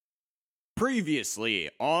Previously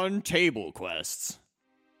on Table Quests.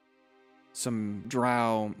 Some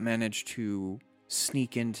drow managed to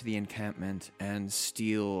sneak into the encampment and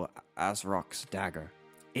steal Azrok's dagger.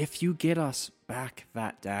 If you get us back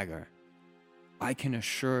that dagger, I can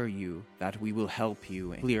assure you that we will help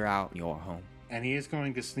you clear out your home. And he is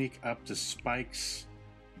going to sneak up to Spike's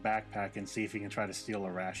backpack and see if he can try to steal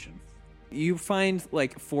a ration. You find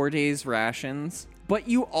like 4 days rations, but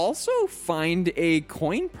you also find a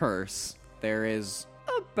coin purse. There is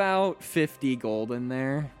about 50 gold in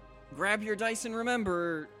there. Grab your dice and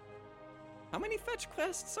remember, how many fetch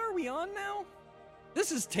quests are we on now?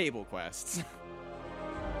 This is Table Quests.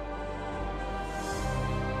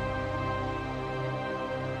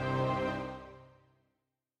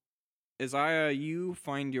 Isaiah, you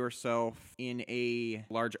find yourself in a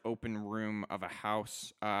large open room of a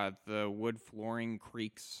house. The wood flooring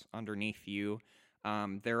creaks underneath you.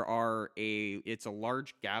 It's a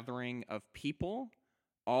large gathering of people,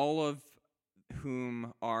 all of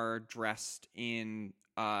whom are dressed in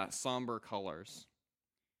somber colors.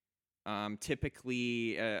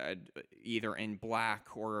 Typically either in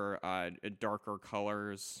black or darker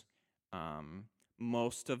colors.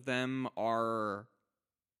 Most of them are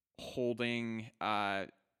holding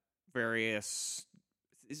various,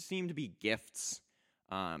 seem to be gifts,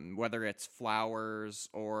 whether it's flowers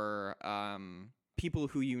or people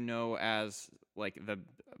who you know as like the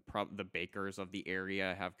bakers of the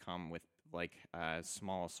area have come with like a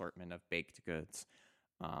small assortment of baked goods,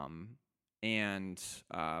 and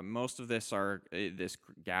most of this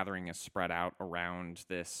gathering is spread out around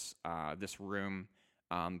this room,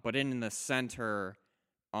 but in the center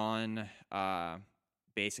on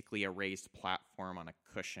basically a raised platform on a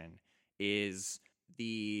cushion is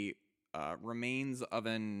the remains of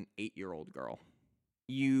an 8-year-old girl.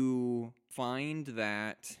 You find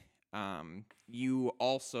that you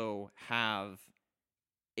also have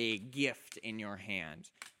a gift in your hand.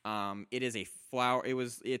 It is a flower.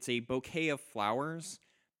 It's a bouquet of flowers.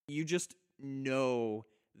 You just know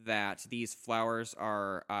that these flowers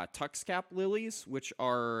are tuxcap lilies, which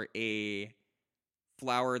are a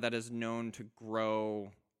flower that is known to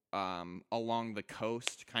grow along the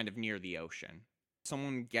coast, kind of near the ocean.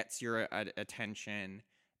 Someone gets your attention,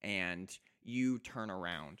 and you turn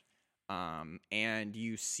around, and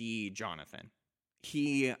you see Jonathan.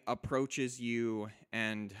 He approaches you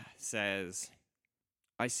and says,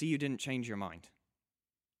 "I see you didn't change your mind."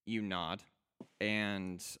 You nod,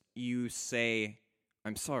 and you say,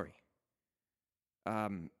 "I'm sorry.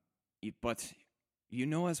 But you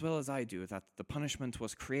know as well as I do that the punishment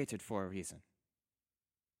was created for a reason."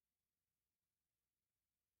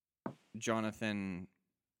 Jonathan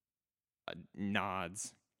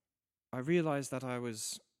nods. "I realized that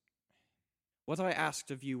what I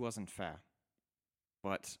asked of you wasn't fair,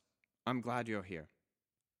 but I'm glad you're here.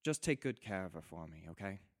 Just take good care of her for me,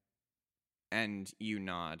 okay?" And you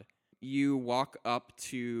nod. You walk up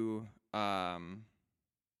to the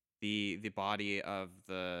body of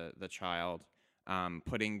the child,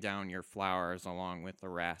 putting down your flowers along with the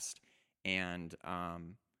rest, and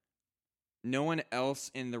no one else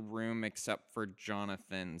in the room except for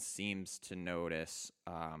Jonathan seems to notice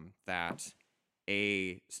that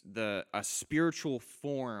a spiritual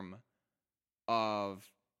form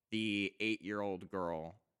of the 8-year-old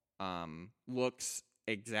girl looks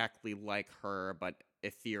exactly like her but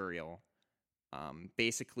ethereal.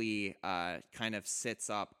 Basically kind of sits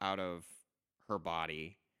up out of her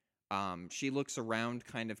body. She looks around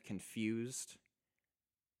kind of confused.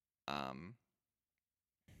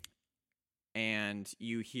 And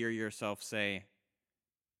you hear yourself say,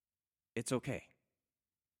 "It's okay.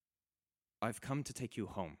 I've come to take you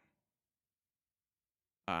home."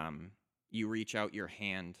 You reach out your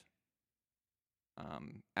hand.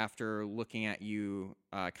 After looking at you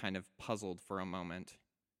kind of puzzled for a moment,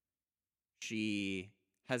 she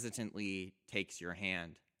hesitantly takes your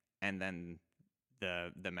hand, and then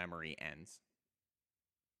the memory ends.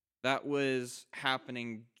 That was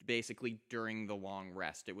happening basically during the long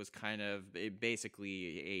rest. It was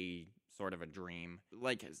basically a sort of a dream.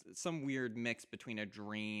 Like some weird mix between a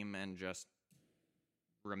dream and just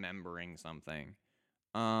remembering something.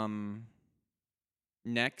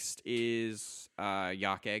 Next is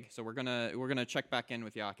Yakeg. So we're gonna check back in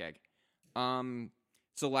with Yakeg.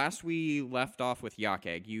 So last we left off with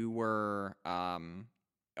Yakeg, you were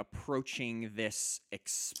approaching this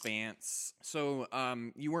expanse. So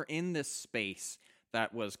you were in this space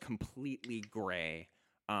that was completely gray,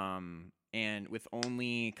 and with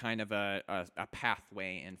only kind of a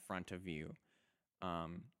pathway in front of you.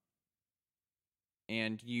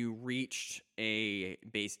 And you reached a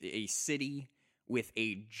city with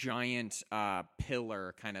a giant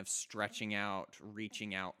pillar kind of stretching out,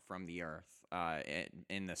 reaching out from the earth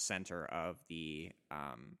in the center of the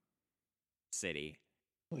city.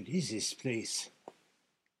 What is this place?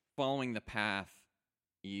 Following the path,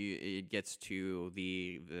 it gets to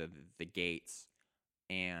the gates,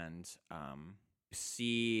 and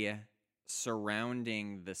see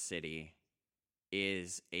surrounding the city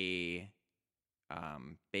is a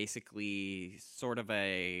basically sort of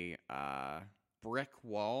a brick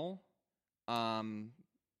wall, kind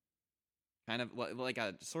of like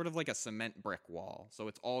a sort of like a cement brick wall. So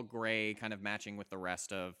it's all gray, kind of matching with the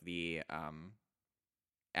rest of the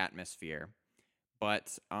atmosphere.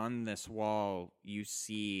 But on this wall, you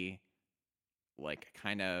see, like,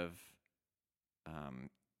 kind of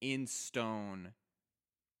in stone,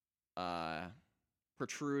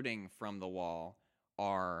 protruding from the wall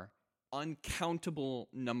are uncountable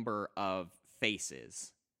number of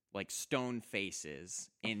faces, like stone faces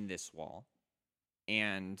in this wall.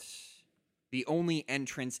 And the only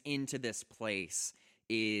entrance into this place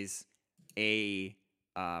is a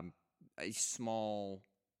small,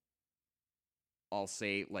 I'll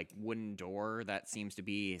say, like, wooden door that seems to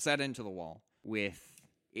be set into the wall with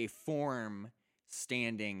a form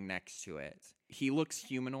standing next to it. He looks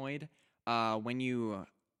humanoid. When you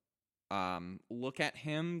look at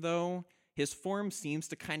him, though, his form seems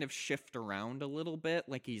to kind of shift around a little bit,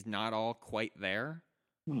 like he's not all quite there.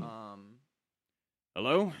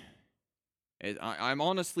 Hello? I'm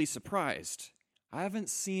honestly surprised. I haven't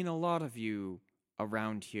seen a lot of you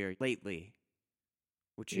around here lately,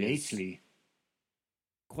 which is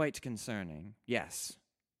quite concerning. Yes.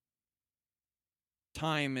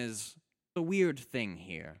 Time is a weird thing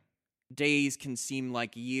here. Days can seem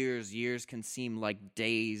like years, years can seem like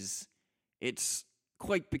days. It's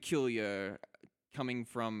quite peculiar coming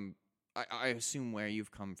from, I assume, where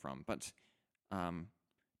you've come from, but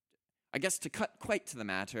I guess to cut quite to the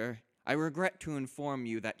matter, I regret to inform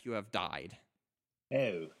you that you have died.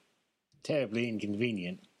 Oh, terribly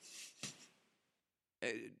inconvenient.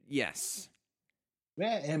 Yes.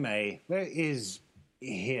 Where am I? Where is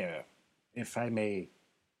here, if I may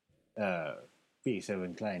be so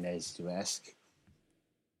inclined as to ask?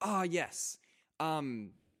 Yes.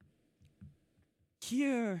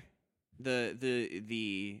 Here,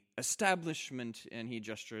 the establishment, and he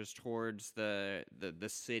gestures towards the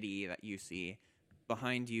city that you see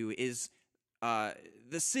behind you, is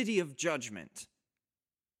the City of Judgment.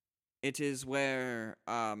 It is where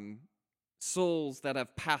souls that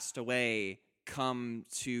have passed away come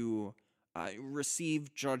to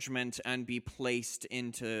receive judgment and be placed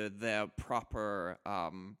into their proper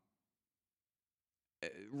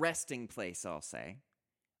resting place, I'll say.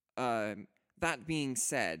 That being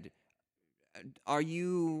said, are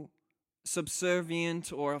you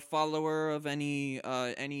subservient or a follower of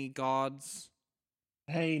any gods?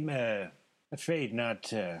 I'm afraid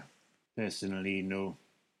not personally, no.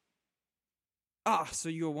 So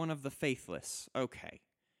you're one of the faithless. Okay.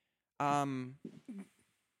 In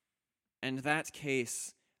that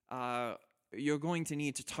case, you're going to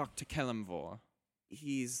need to talk to Kelemvor.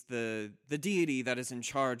 He's the deity that is in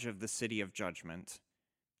charge of the City of Judgment,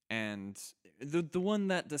 and the one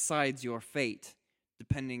that decides your fate,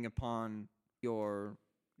 depending upon your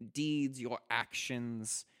deeds, your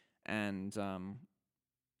actions, and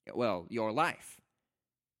your life.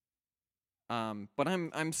 But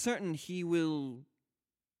I'm certain he will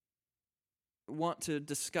want to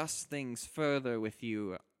discuss things further with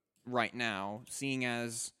you right now, seeing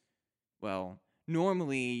as, well,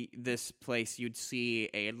 normally this place you'd see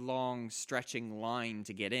a long stretching line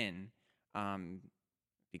to get in,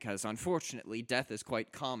 because unfortunately death is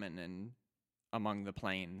quite common among the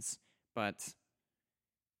plains. But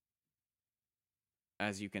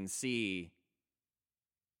as you can see,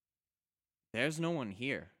 there's no one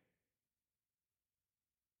here.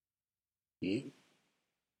 Yeah.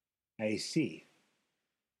 I see.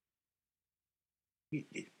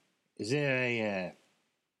 Is there a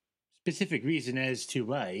specific reason as to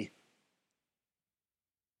why?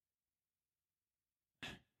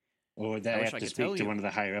 Or that I have to speak to one of the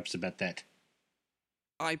higher-ups about that?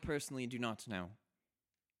 I personally do not know.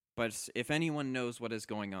 But if anyone knows what is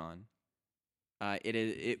going on,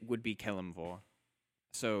 it would be Kelemvor.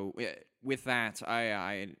 So with that,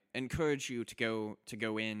 I encourage you to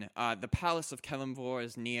go in. The Palace of Kelemvor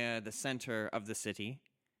is near the center of the city.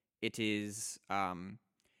 It is,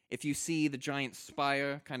 if you see the giant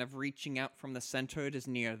spire kind of reaching out from the center, it is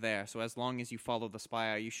near there. So as long as you follow the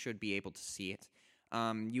spire, you should be able to see it.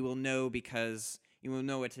 You will know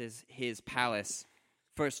it is his palace,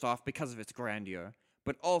 first off, because of its grandeur,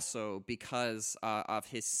 but also because of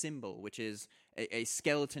his symbol, which is a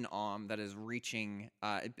skeleton arm that is reaching,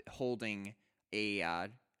 holding a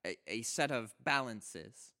set of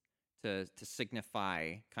balances to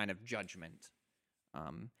signify kind of judgment.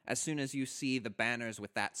 As soon as you see the banners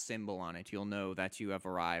with that symbol on it, you'll know that you have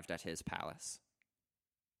arrived at his palace.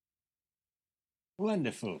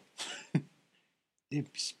 Wonderful.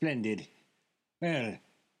 Splendid. Well,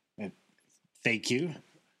 thank you.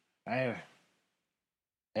 I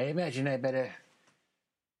imagine I better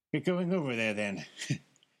get going over there then.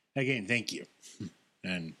 Again, thank you.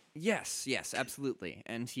 And Yes, absolutely.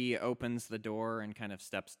 And he opens the door and kind of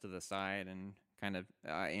steps to the side and kind of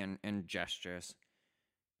and gestures.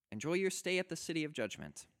 Enjoy your stay at the City of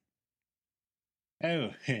Judgment. oh,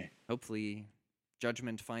 Hopefully,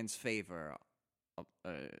 judgment finds favor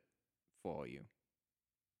for you.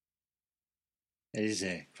 that is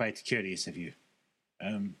quite curious of you.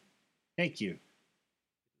 Thank you.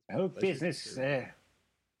 I hope business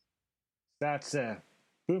starts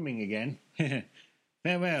booming again.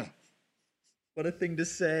 Farewell. What a thing to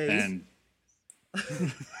say. And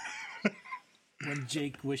When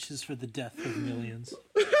Jake wishes for the death of millions.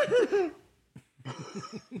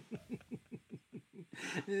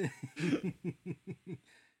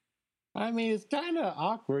 I mean, it's kind of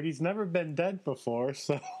awkward. He's never been dead before,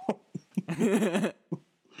 so How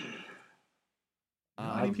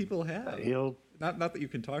many people have? he'll, Not that you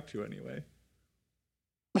can talk to anyway.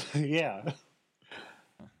 yeah.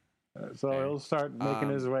 So he'll start making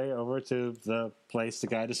his way over to the place the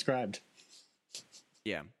guy described.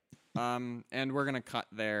 Yeah. And we're gonna cut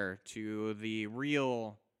there to the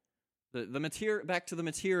real, the material, back to the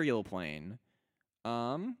material plane.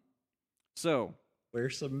 So Where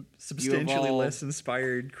some substantially all- less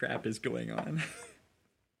inspired crap is going on.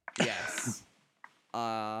 yes,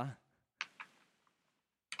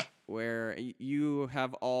 where you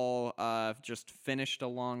have all just finished a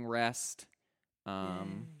long rest.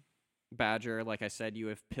 Badger, like I said, you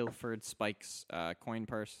have pilfered Spike's coin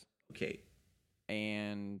purse. Okay.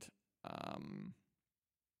 And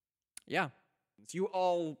yeah, so you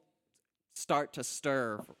all start to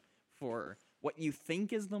stir for what you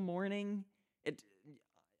think is the morning. It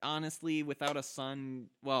honestly, without a sun,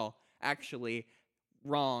 well, actually,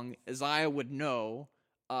 wrong. Isaiah would know,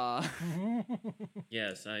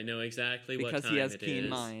 Yes, I know exactly what because time he has it keen is.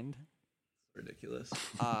 mind. Ridiculous.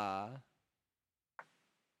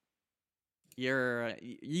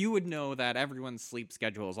 You would know that everyone's sleep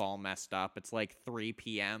schedule is all messed up. It's like 3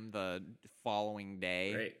 p.m. the following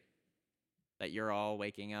day Right. that you're all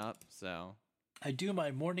waking up. So I do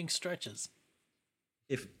my morning stretches.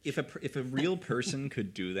 If a real person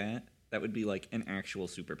could do that, that would be like an actual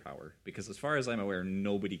superpower. Because as far as I'm aware,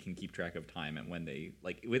 nobody can keep track of time, and when they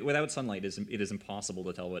without sunlight, it is impossible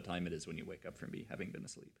to tell what time it is when you wake up from having been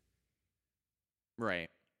asleep. right.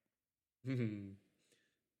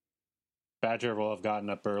 Badger will have gotten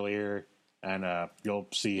up earlier, and you'll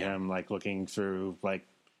see him like looking through like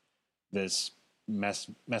this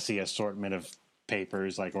messy assortment of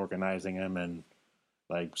papers, like organizing them and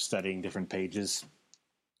like studying different pages.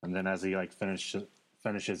 And then as he like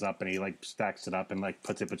finishes up and he like stacks it up and like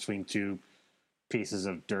puts it between two pieces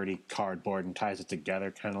of dirty cardboard and ties it together,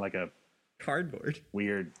 kind of like a Cardboard.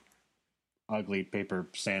 weird, ugly paper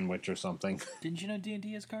sandwich or something. Didn't you know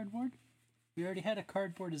D&D is cardboard? We already had a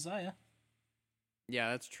cardboard Isaiah. Yeah,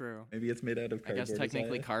 that's true. Maybe it's made out of I cardboard. guess technically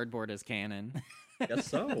Isaiah. cardboard is canon. Guess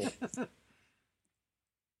so.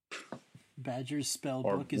 Badger's spell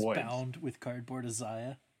Or book is wood. bound with cardboard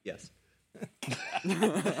Isaiah. Yes.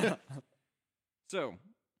 So,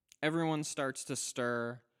 everyone starts to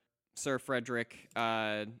stir. Sir Frederick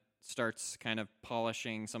starts kind of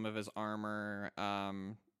polishing some of his armor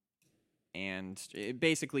and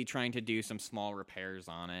basically trying to do some small repairs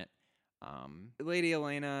on it. Lady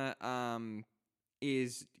Elena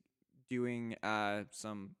is doing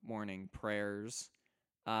some morning prayers.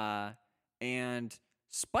 And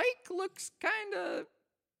Spike looks kind of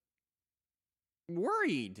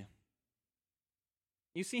worried.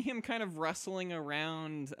 You see him kind of rustling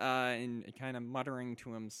around and kind of muttering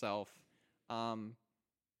to himself,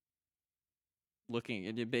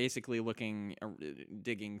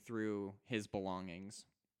 digging through his belongings.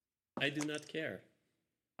 I do not care.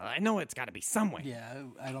 I know it's got to be somewhere. Yeah,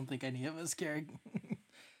 I don't think any of us care.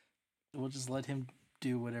 We'll just let him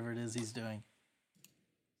do whatever it is he's doing.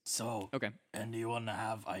 So, Okay. anyone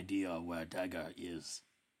have idea where Dagger is?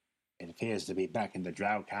 It appears to be back in the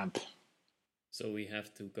drow camp. So we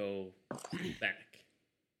have to go back.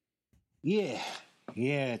 Yeah,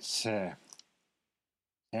 it's sounds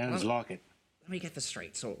like it. Let me get this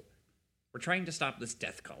straight. So, we're trying to stop this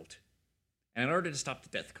death cult. And in order to stop the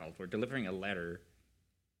death cult, we're delivering a letter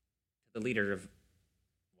to the leader of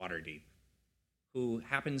Waterdeep, who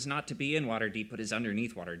happens not to be in Waterdeep but is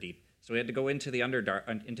underneath Waterdeep. So we had to go into the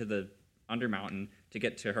Undermountain to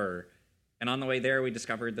get to her. And on the way there, we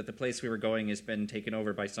discovered that the place we were going has been taken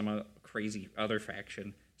over by some crazy other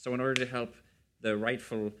faction. So in order to help the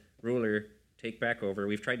rightful ruler take back over,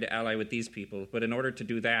 we've tried to ally with these people. But in order to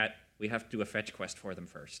do that, we have to do a fetch quest for them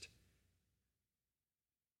first.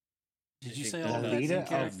 Did you think say the all of The that in leader of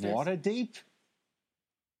character? Waterdeep?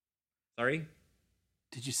 Sorry?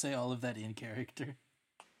 Did you say all of that in character?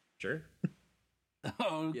 Sure.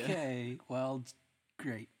 Okay, well,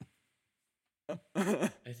 great.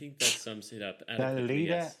 I think that sums it up The adequately.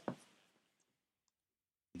 leader, Yes.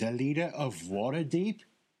 the leader of Waterdeep?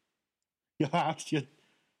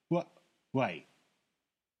 What? Wait.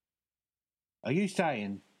 Are you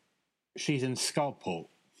saying she's in Skullport?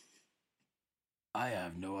 I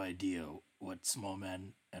have no idea what small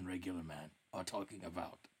man and regular man are talking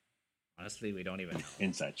about. Honestly, we don't even know.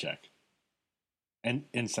 Insight check. And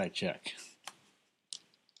insight check.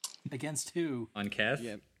 Against who? On Keth?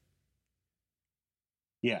 Yep.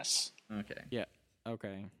 Yes. Okay. Yeah.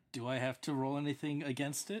 Okay. Do I have to roll anything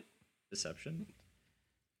against it? Deception?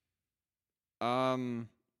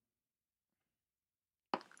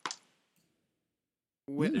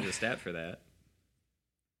 There's a stat for that.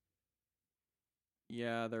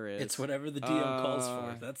 Yeah, there is. It's whatever the DM calls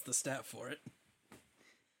for. Uh, That's the stat for it.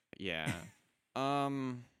 Yeah.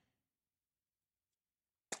 Um.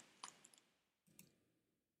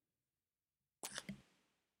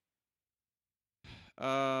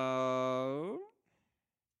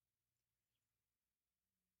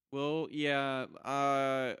 Well,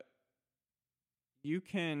 yeah. You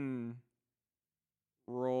can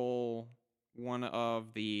roll one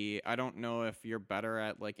of the. I don't know if you're better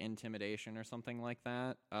at like intimidation or something like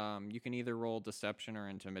that. You can either roll deception or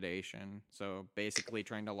intimidation. So basically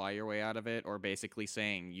trying to lie your way out of it, or basically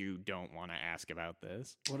saying you don't want to ask about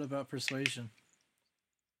this. What about persuasion?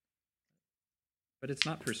 But it's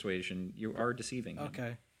not persuasion. You are deceiving them.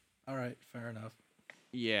 Okay. All right, fair enough.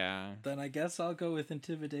 Yeah. Then I guess I'll go with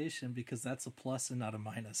intimidation because that's a plus and not a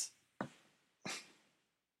minus.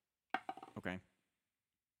 Okay.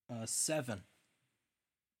 7.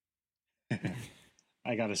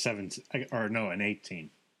 I got a 7, an 18.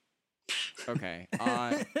 Okay.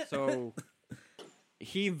 So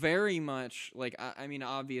he very much like I mean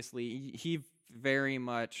obviously he very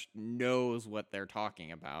much knows what they're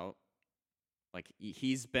talking about. Like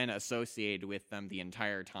he's been associated with them the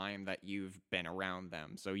entire time that you've been around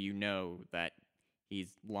them. So you know that he's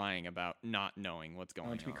lying about not knowing what's going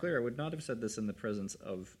on. To be clear, I would not have said this in the presence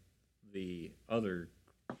of the other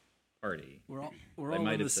party. We're I all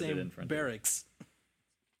might in the have said it in same front of you. barracks.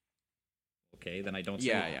 Okay, then I don't say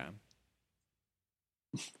Yeah, that.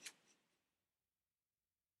 yeah.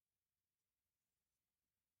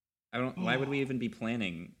 I don't. Why would we even be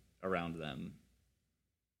planning around them?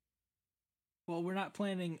 Well, we're not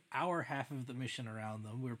planning our half of the mission around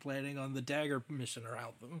them. We're planning on the dagger mission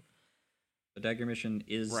around them. The dagger mission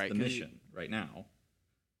is Right, the 'cause mission right now.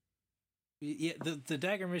 Yeah, the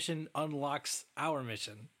dagger mission unlocks our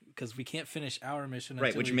mission because we can't finish our mission. Right,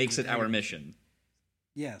 until which we makes do it the our dagger mission.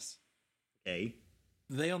 Yes, Okay.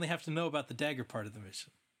 they only have to know about the dagger part of the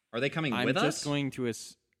mission. Are they coming I'm with just us? going to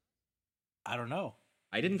I don't know.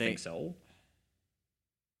 I didn't they- think so.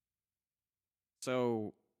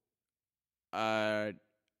 So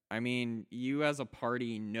I mean, you as a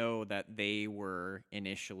party know that they were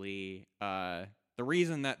initially the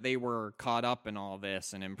reason that they were caught up in all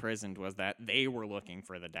this and imprisoned was that they were looking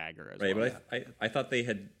for the dagger as Right, well. but I thought they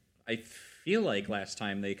had. I feel like last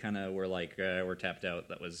time they kind of were like, we're tapped out.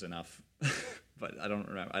 That was enough. But I don't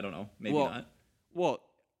remember. I don't know. Maybe Well, not.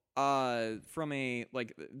 Well, from a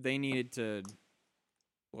like they needed to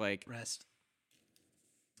like Rest.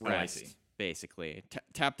 I rest, see. basically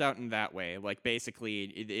tapped out in that way. Like basically,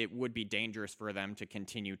 it would be dangerous for them to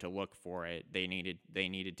continue to look for it. They needed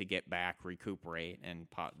to get back, recuperate, and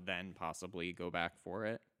then possibly go back for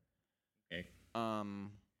it. Okay.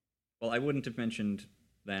 Well, I wouldn't have mentioned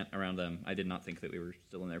that around them. I did not think that we were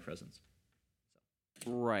still in their presence.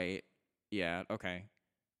 right, yeah, okay.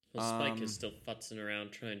 Well, Spike Um, is still futzing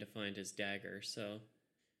around trying to find his dagger, so.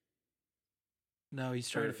 No, he's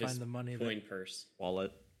trying or to find his the money. coin purse.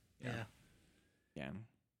 Wallet. Yeah. Yeah.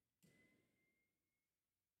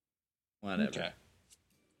 Whatever. Okay.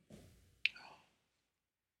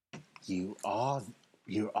 You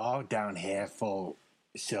are down here for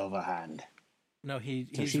Silverhand. No, So he's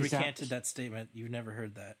she's recanted out. that statement. You've never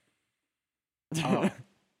heard that. Oh.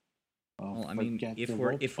 Well, I mean, forget if the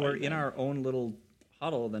we're roleplay in then. our own little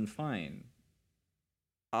huddle, then fine.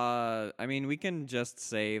 I mean, we can just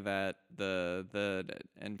say that the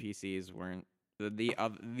NPCs weren't the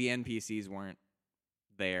NPCs weren't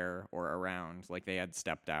there or around, like they had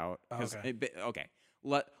stepped out. Okay,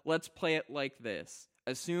 let's play it like this.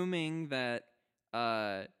 Assuming that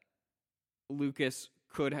Lucas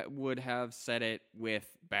would have said it with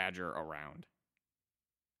Badger around.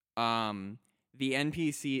 The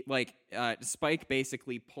NPC, like, Spike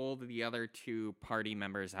basically pulled the other two party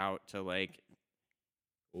members out to, like,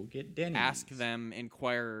 Go get Denny's. ask them,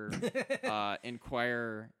 inquire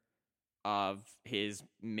of his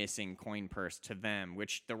missing coin purse to them,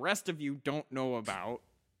 which the rest of you don't know about,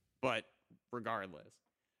 but regardless.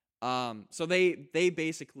 So they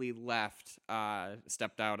basically left,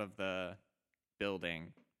 stepped out of the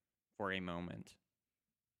building for a moment.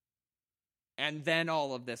 And then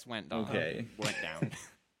all of this went down. Okay. Went down.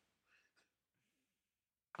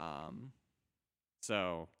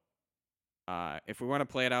 So, if we want to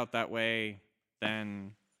play it out that way,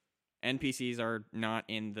 then NPCs are not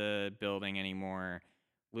in the building anymore.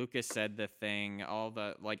 Lucas said the thing,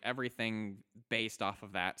 everything based off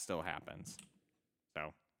of that still happens.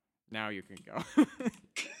 So, now you can go.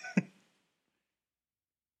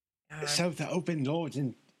 So the open doors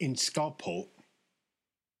in Skullport.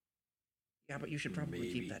 Yeah, but you should probably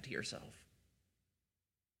Maybe. keep that to yourself.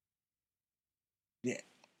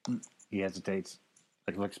 He hesitates,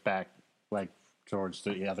 like looks back, like towards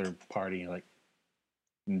the other party, like,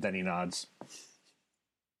 and then he nods.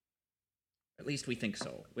 At least we think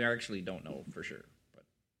so. We actually don't know for sure.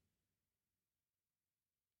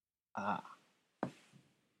 But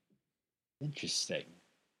Interesting.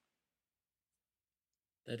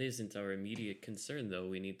 That isn't our immediate concern, though.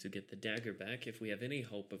 We need to get the dagger back if we have any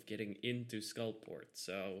hope of getting into Skullport,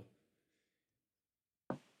 so...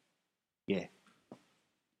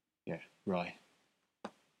 Yeah, right.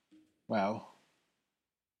 Well,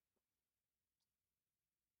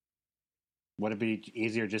 would it be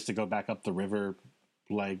easier just to go back up the river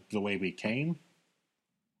like the way we came?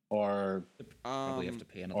 Or probably have to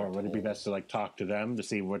pay another would it be toll. best to like talk to them to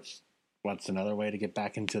see what's another way to get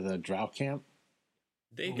back into the drow camp?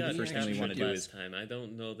 They Well, got the first thing we captured wanna do last is- time. I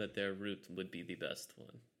don't know that their route would be the best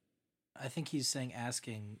one. I think he's saying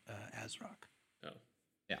asking Azrock. Oh.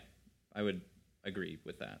 Yeah, I would agree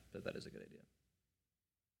with that that is a good idea.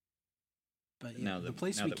 But Now the that-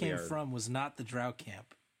 place now we that we came are- from was not the Drow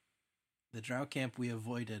camp. The Drow camp we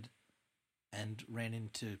avoided and ran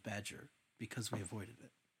into Badger because we avoided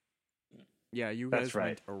it. Yeah, you That's guys right.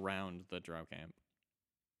 went around the drow camp.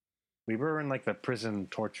 We were in like the prison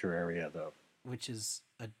torture area, though. Which is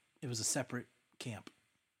it was a separate camp.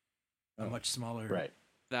 A Oh, much smaller Right.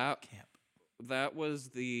 That camp. that was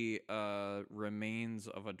the remains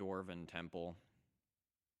of a dwarven temple.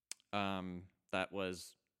 That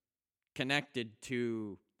was connected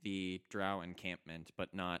to the drow encampment,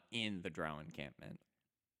 but not in the drow encampment.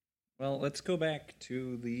 Well, let's go back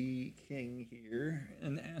to the king here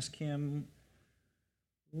and ask him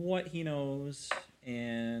what he knows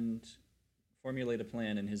and formulate a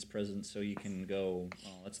plan in his presence so you can go,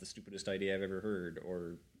 oh, that's the stupidest idea I've ever heard,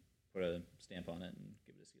 or put a stamp on it and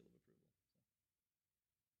give it a seal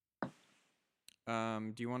of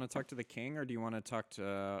approval. Do you want to talk to the king, or do you want to talk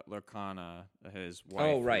to Lorcana, his wife?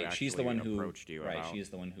 Oh, who right. She's the actually one who approached you. Right, about? she's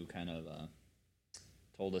the one who kind of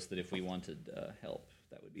told us that if we wanted help,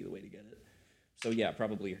 that would be the way to get it. So yeah,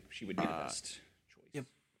 probably she would be the best choice. Yep.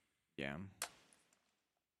 Yeah.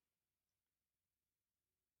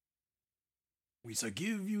 We shall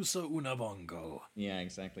give you Sir Unabongo. Yeah,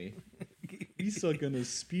 exactly. These are gonna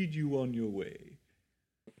speed you on your way.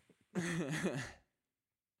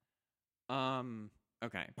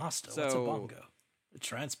 Okay. Master, what's a So- bongo? A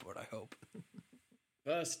transport, I hope.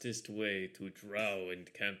 Fastest way to drow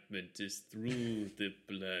encampment is through the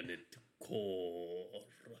planet core.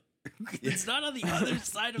 It's not on the other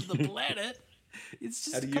side of the planet. It's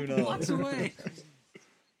just How a do you couple know? blocks away.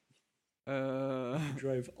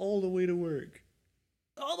 Drive all the way to work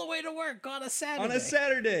All the way to work on a Saturday. on a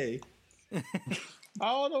Saturday.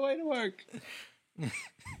 All the way to work.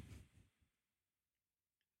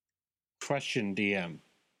 Question, DM.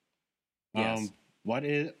 Yes. What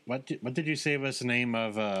did you say was the name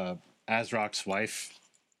of Azrock's wife?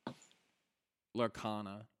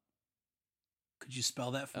 Lorcana. Could you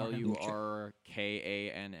spell that for him? Lurkana.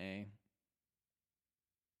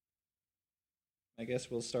 I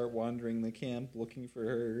guess we'll start wandering the camp looking for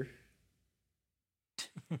her.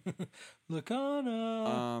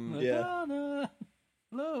 Lacana. Yeah. Lacana.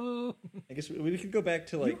 Hello. I guess we could go back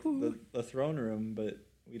to like Yoo-hoo. the throne room, but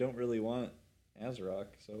we don't really want Azrock,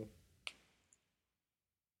 so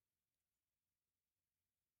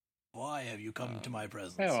Why have you come to my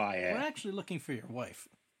presence? Oh, We're actually looking for your wife.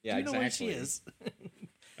 Yeah, Do you know exactly. where she is?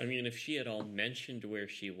 I mean, if she had all mentioned where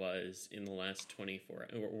she was in the last 24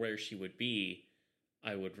 or where she would be,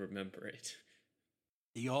 I would remember it.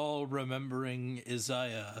 The all remembering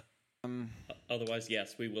Isaiah. Otherwise,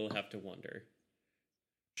 yes, we will have to wonder.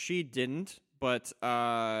 She didn't, but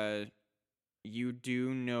you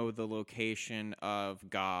do know the location of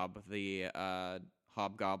Gob, the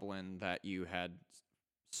hobgoblin that you had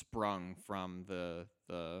sprung from the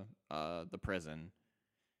prison.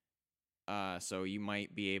 So you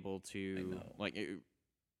might be able to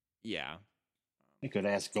yeah. You could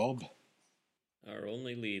ask Gob. Our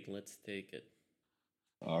only lead, let's take it.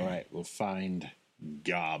 All right, we'll find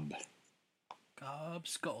Gob. Gob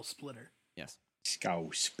Skull Splitter. Yes. Skull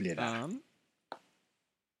Splitter.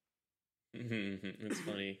 It's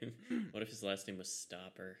funny. What if his last name was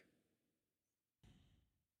Stopper?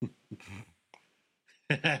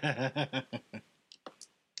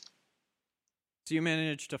 So you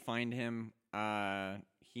managed to find him.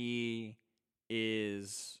 He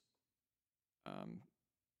is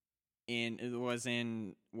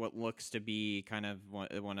in what looks to be kind of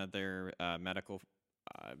one of their medical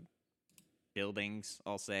buildings,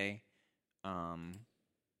 I'll say.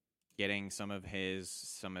 Getting some of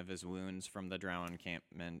his wounds from the Drow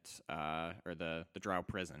encampment, or the Drow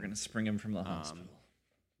prison. We're gonna spring him from the hospital.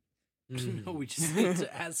 No, we just need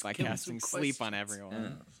to ask by him casting some sleep on questions.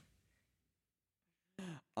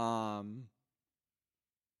 everyone.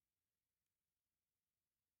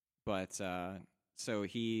 But so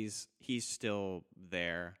he's still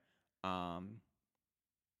there.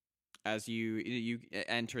 As you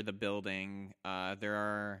enter the building, there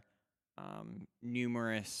are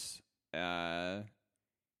numerous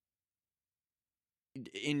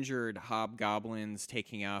injured hobgoblins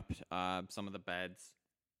taking up some of the beds.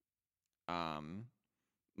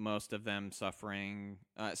 Most of them suffering,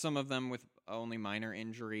 some of them with only minor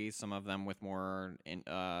injuries, some of them with more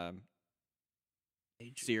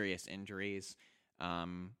serious injuries.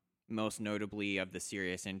 Most notably of the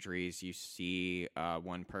serious injuries, you see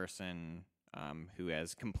one person who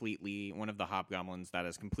has one of the hobgoblins that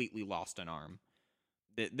has completely lost an arm.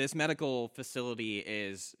 This medical facility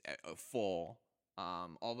is full.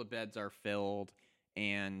 All the beds are filled,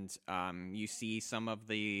 and you see some of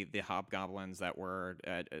the hobgoblins that were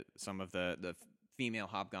some of the female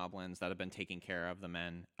hobgoblins that have been taking care of the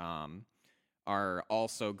men are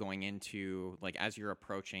also going into, like, as you're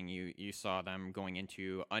approaching, you saw them going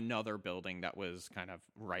into another building that was kind of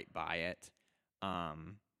right by it.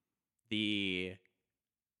 The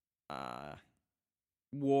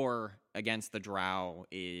war against the Drow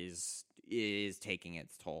is taking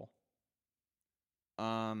its toll.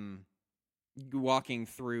 Walking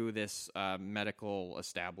through this medical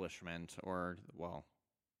establishment, or, well,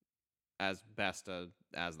 as best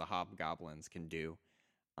as the hobgoblins can do,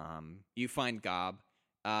 you find Gob.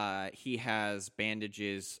 He has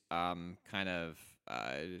bandages kind of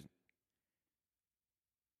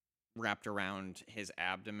wrapped around his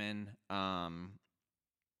abdomen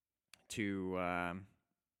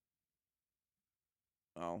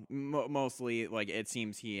mostly, like, it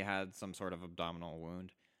seems he had some sort of abdominal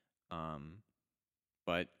wound.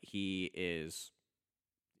 But it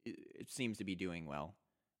seems to be doing well.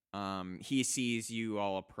 He sees you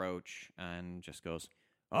all approach and just goes,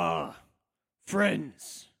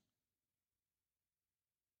 Friends.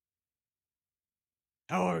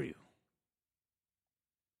 How are you?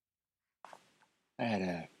 I had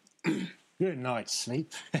a good night's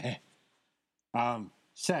sleep.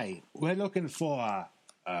 Say, we're looking for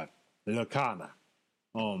Lucana,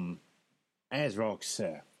 Azrok's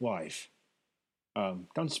wife.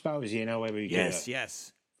 Don't suppose you know where we can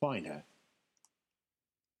Yes. find her.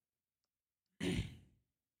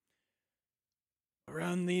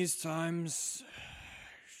 Around these times,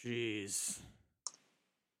 let's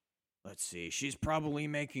see, she's probably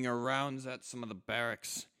making her rounds at some of the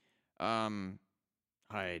barracks. I'd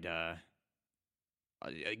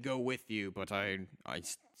go with you, but I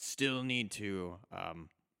still need to,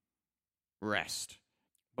 rest.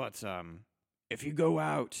 But, if you go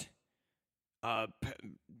out, the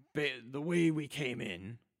way we came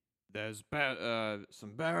in, there's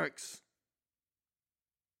some barracks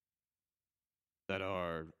that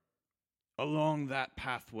are along that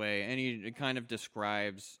pathway, and he kind of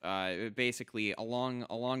describes basically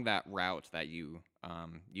along that route that you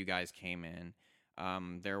guys came in.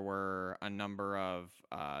 There were a number of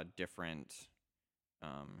different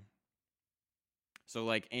so,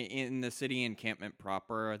 like, in the city encampment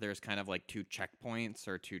proper, there's kind of like two checkpoints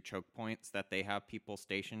or two choke points that they have people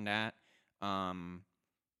stationed at. One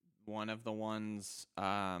one of the ones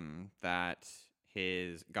that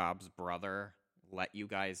his Gob's brother let you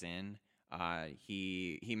guys in.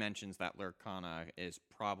 He mentions that Lurkana is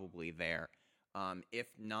probably there. If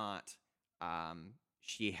not,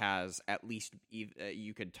 she has at least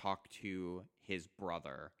you could talk to his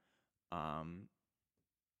brother,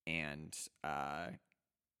 and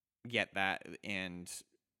get that, and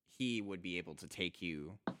he would be able to take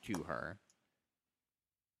you to her.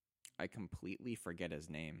 I completely forget his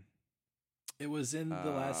name. It was in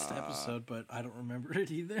the last episode, but I don't remember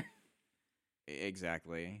it either.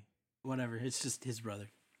 Exactly. Whatever, it's just his brother.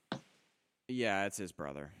 Yeah, it's his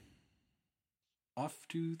brother. Off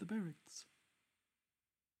to the barracks.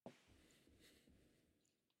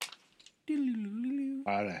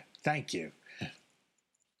 All right, thank you.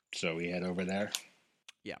 So we head over there.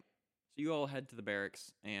 Yeah. So you all head to the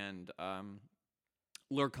barracks, and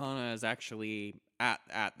Lurkana is actually at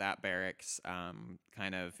that barracks,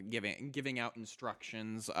 kind of giving out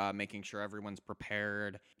instructions, making sure everyone's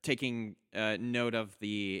prepared, taking note of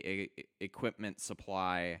the equipment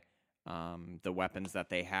supply, the weapons that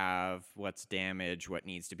they have, what's damaged, what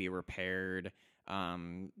needs to be repaired,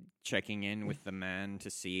 checking in with the men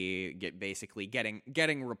to see,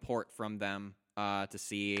 getting report from them to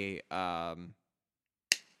see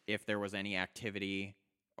if there was any activity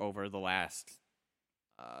over the last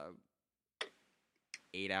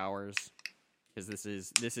 8 hours, because this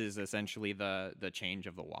is essentially the change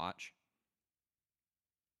of the watch.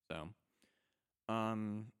 So,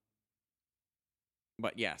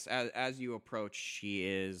 but yes, as you approach, she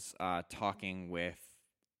is talking with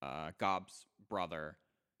Gob's brother,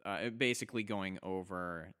 basically going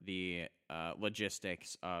over the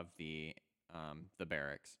logistics of the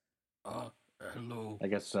barracks. Hello. I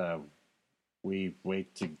guess we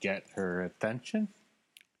wait to get her attention.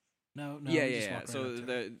 No. Yeah. we just walk right So up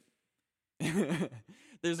to her.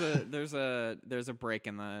 there's a break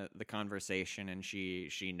in the conversation, and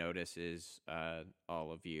she notices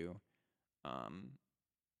all of you.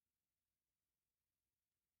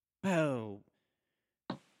 Well,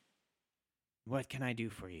 what can I do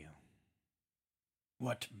for you?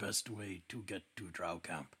 What best way to get to Drow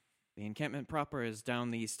Camp? The encampment proper is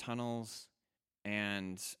down these tunnels,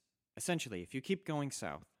 and essentially, if you keep going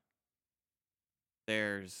south,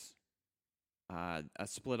 there's a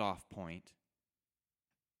split-off point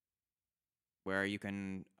where you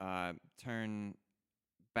can turn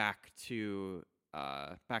back to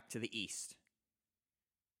the east,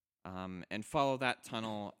 and follow that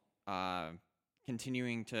tunnel,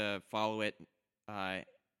 continuing to follow it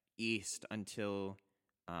east until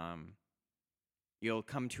you'll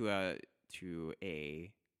come to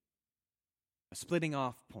a splitting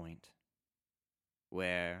off point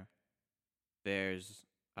where there's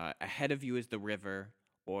ahead of you is the river,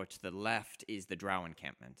 or to the left is the Drow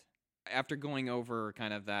encampment. After going over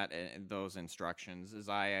kind of those instructions,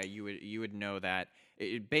 Isaiah, you would know that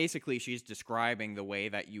basically she's describing the way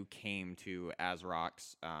that you came to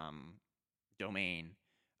Azrok's domain,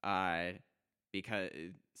 because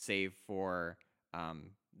save for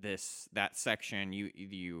that section,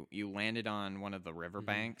 you landed on one of the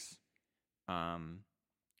riverbanks,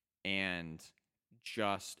 and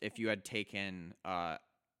just if you had taken a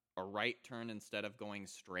right turn instead of going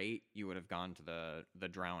straight, you would have gone to the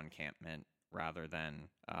Drow encampment rather than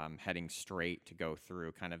heading straight to go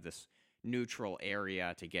through kind of this neutral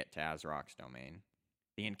area to get to Azrok's domain.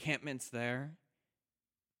 The encampment's there.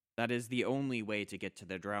 That is the only way to get to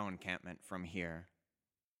the Drow encampment from here.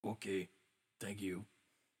 Okay, thank you.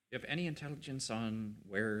 Do you have any intelligence on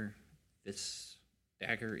where this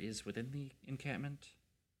dagger is within the encampment?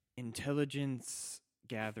 Intelligence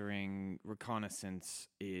gathering, reconnaissance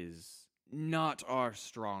is not our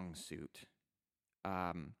strong suit.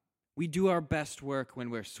 We do our best work when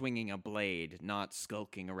we're swinging a blade, not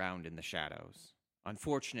skulking around in the shadows.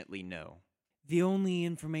 Unfortunately, no. The only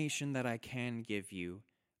information that I can give you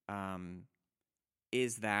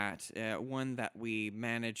is that one that we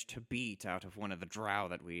managed to beat out of one of the Drow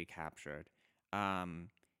that we captured,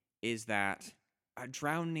 is that a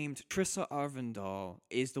Drow named Trissa Arvindal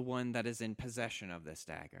is the one that is in possession of this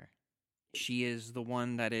dagger. She is the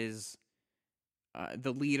one that is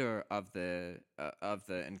the leader of the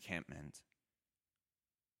encampment.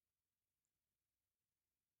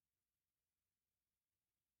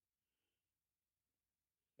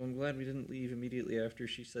 I'm glad we didn't leave immediately after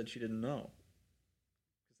she said she didn't know,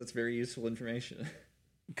 because that's very useful information.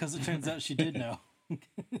 Because it turns out she did know.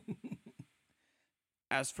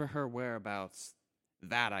 As for her whereabouts,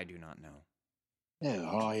 that I do not know.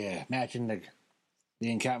 Oh, yeah. Imagine the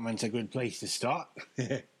encampment's a good place to start.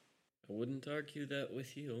 I wouldn't argue that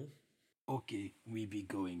with you. Okay, we be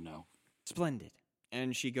going now. Splendid.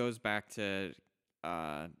 And she goes back to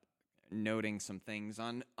noting some things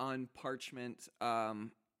on parchment,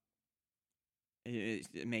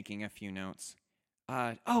 making a few notes.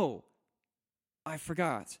 Oh, I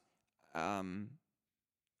forgot.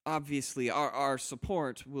 Obviously, our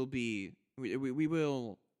support will be. We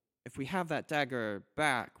will, if we have that dagger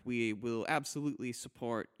back, we will absolutely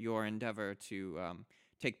support your endeavor to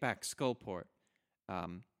take back Skullport.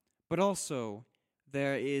 But also,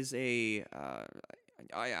 there is a.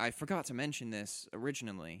 I forgot to mention this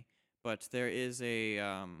originally, but there is a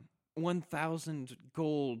 1,000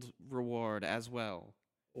 gold reward as well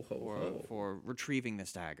for retrieving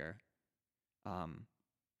this dagger.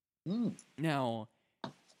 Now,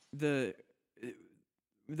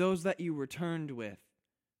 those that you returned with,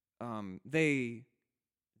 they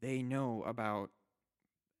know about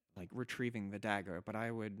like retrieving the dagger, but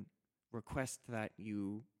I would request that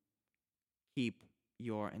you keep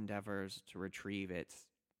your endeavors to retrieve it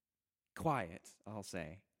quiet, I'll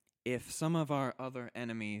say. If some of our other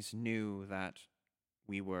enemies knew that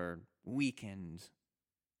we were weakened,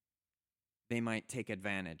 they might take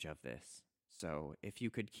advantage of this. So if you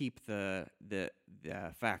could keep the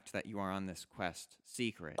fact that you are on this quest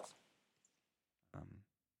secret,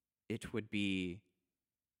 it would be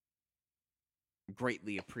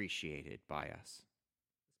greatly appreciated by us.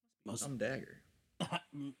 Some dagger.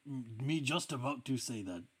 Me just about to say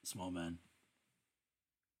that, small man.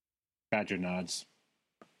 Badger nods.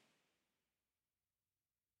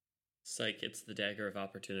 Psych, it's the dagger of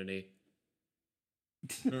opportunity.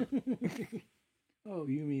 Oh,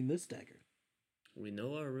 you mean this dagger? We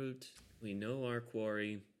know our route. We know our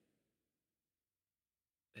quarry.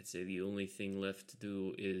 I'd say the only thing left to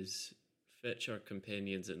do is fetch our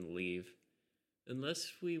companions and leave.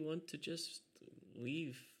 Unless we want to just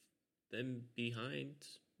leave them behind.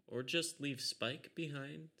 Or just leave Spike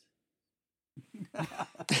behind.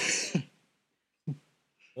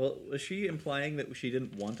 Well, was she implying that she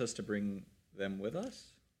didn't want us to bring them with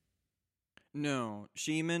us? No,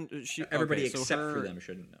 she meant Everybody okay, so except her- for them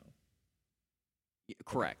shouldn't know.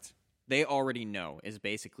 Correct. They already know is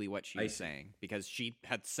basically what she I was see. saying because she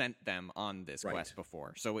had sent them on this Right. quest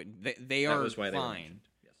before, so they That are was why they were fine. mentioned.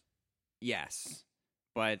 Yes. Yes,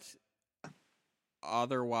 but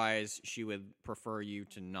otherwise, she would prefer you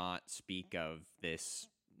to not speak of this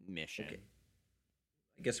mission, Okay.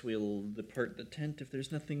 I guess we'll depart the tent if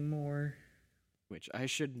there's nothing more. which I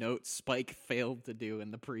should note Spike failed to do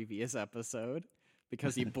in the previous episode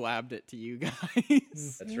because he blabbed it to you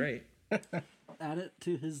guys. That's right. Add it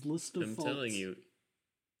to his list of I'm faults. telling you.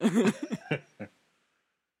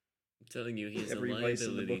 He's Every a vice in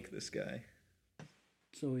the liability. book, this guy.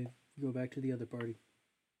 So we go back to the other party.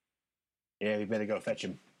 Yeah, we better go fetch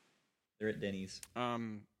him. They're at Denny's.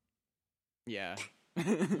 Yeah.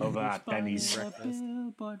 Over at Denny's.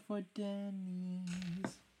 Billboard for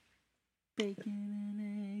Denny's. Bacon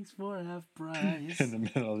and eggs for half price. In the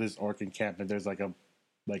middle of this orc encampment, there's like a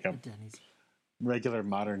Denny's. regular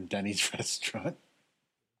modern Denny's restaurant.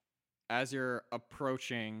 As you're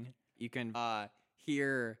approaching, you can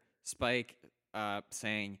hear Spike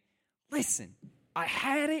saying, "Listen, I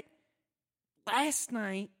had it last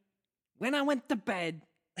night when I went to bed,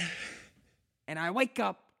 and I wake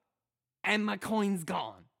up, and my coin's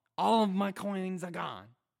gone. All of my coins are gone."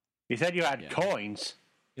 You said you had coins.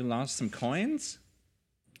 You lost some coins?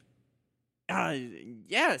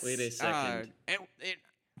 Yes. Wait a second. It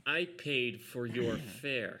I paid for your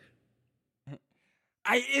fare.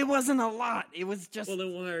 it wasn't a lot. It was just Well,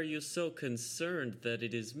 then why are you so concerned that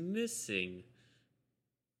it is missing?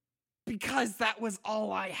 because that was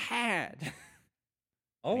all I had.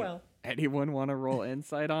 Oh, well. Anyone want to roll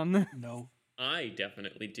insight on this? No. I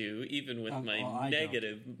definitely do, even with my well, I don't.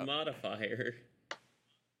 negative modifier.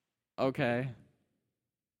 Okay.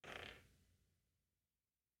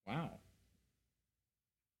 Wow.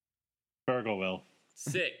 Virgil will.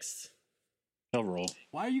 6. He'll roll.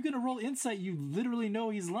 Why are you going to roll insight? You literally know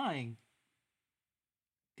he's lying.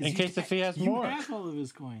 'Cause In case if he has you more. have all of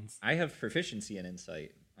his coins. I have proficiency in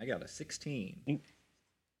insight. I got a 16.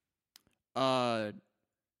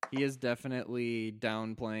 He is definitely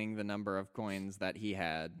downplaying the number of coins that he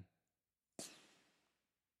had.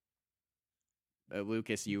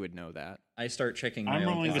 Lucas, you would know that. I start checking my I'm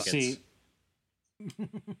own rolling to pockets. see.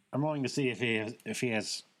 I'm rolling to see if he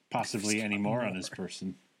has possibly any more on his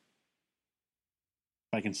person.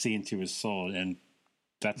 I can see into his soul, and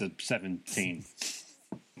that's a 17.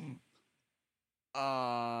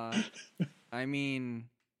 I mean,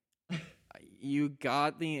 you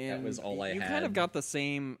got the. That was all I you kind had. of got the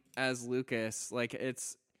same as Lucas. Like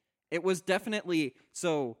it was definitely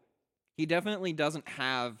so. He definitely doesn't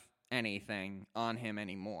have anything on him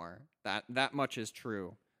anymore. That much is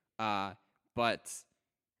true. But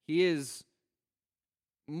he is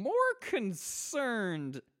more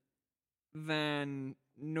concerned than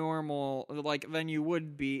normal, like than you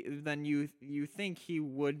would be, than you think he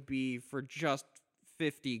would be for just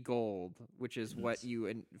 50 gold, which is what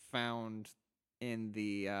you found in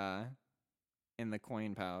the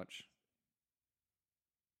coin pouch.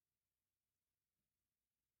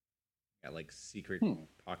 Got like secret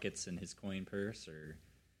pockets in his coin purse, or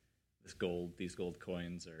these gold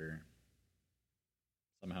coins are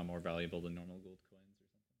somehow more valuable than normal gold coins or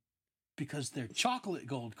something. Because they're chocolate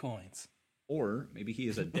gold coins. Or maybe he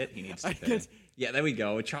has a debt he needs to pay. Yeah, there we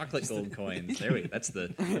go. Chocolate gold coins. That's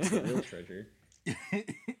the real treasure.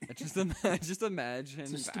 Just imagine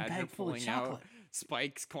Just a Badger bag full of pulling out chocolate.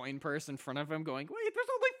 Spike's coin purse in front of him, going, "Wait, there's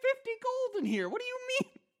only 50 gold in here. What do you mean?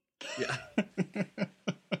 Yeah.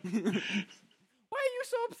 Why are you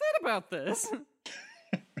so upset about this?"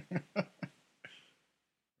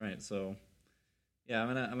 Right, so yeah,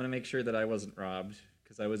 I'm gonna make sure that I wasn't robbed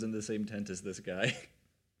because I was in the same tent as this guy.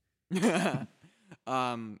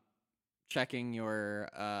 Checking your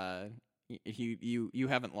you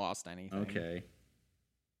haven't lost anything. Okay.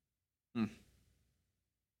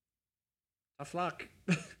 Tough luck.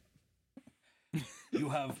 You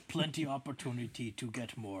have plenty opportunity to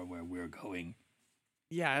get more where we're going.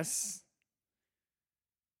 Yes.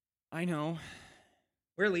 I know.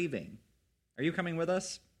 We're leaving. Are you coming with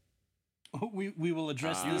us? We will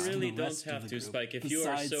address You this to really the don't rest of have the to, group, Spike. If you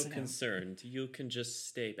are so besides him. concerned, you can just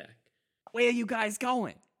stay back. Where are you guys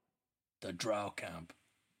going? The Drow camp.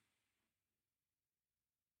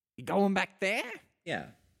 You going back there? Yeah.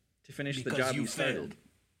 To finish the Because job you you started. failed.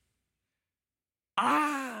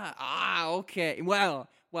 Okay. Well,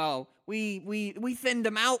 we thinned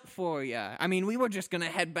them out for you. I mean, we were just gonna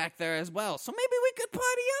head back there as well, so maybe we could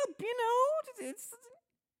party up. You know, it's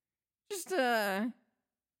just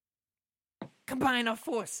combine our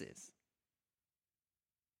forces.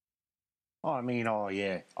 Oh, I mean, oh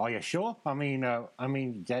yeah. Are you sure? I mean,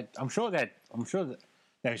 that I'm sure that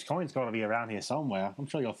those coins got to be around here somewhere. I'm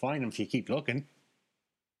sure you'll find them if you keep looking.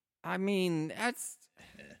 I mean, that's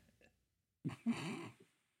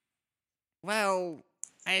well,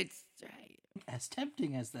 it's As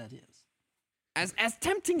tempting as that is. as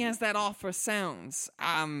tempting as that offer sounds.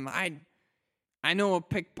 I know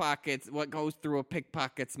what goes through a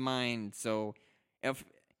pickpocket's mind. So if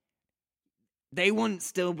they wouldn't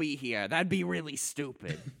still be here, that'd be really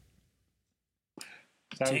stupid.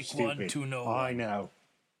 So Take stupid. one to know I one. know.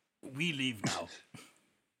 We leave now.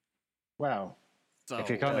 Well, So if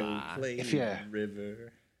you're coming, if you're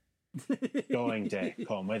River. going to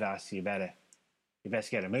come with us, you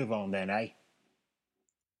best get a move on then, eh?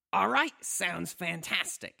 all right, sounds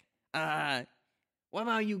fantastic. What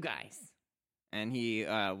about you guys? And he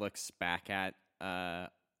looks back at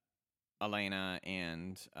Elena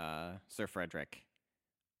and Sir Frederick.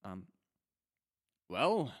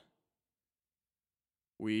 Well,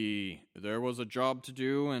 there was a job to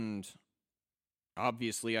do, and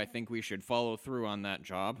obviously I think we should follow through on that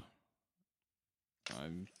job.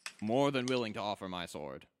 I'm more than willing to offer my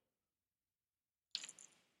sword.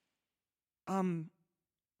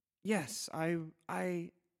 Yes, I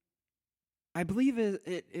believe it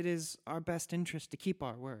is our best interest to keep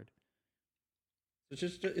our word. Is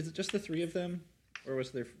it just the three of them, or were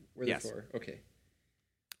there Yes. four? Okay.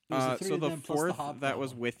 It was the three So of the them plus fourth the that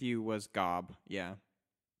was hobgoblin. with you was Gob. Yeah.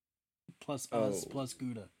 Plus us, Oh. plus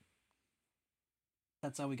Gouda.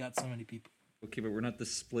 That's how we got so many people. Okay, but we're not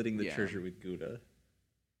splitting the Yeah. treasure with Gouda.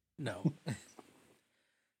 No.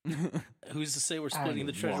 Who's to say we're splitting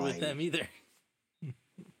the treasure with why? them either?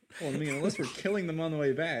 Well, I mean, unless we're killing them on the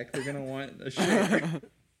way back, they're gonna want a share.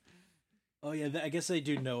 Oh yeah, I guess they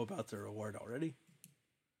do know about the reward already.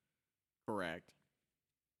 Correct.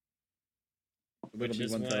 It'll Which be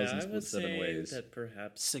is why 1,000 I split was 7 saying ways. that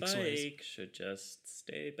perhaps 6 Spike ways. should just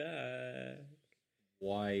stay back.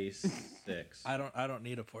 Why 6? I don't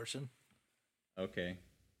need a portion. Okay.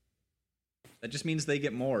 That just means they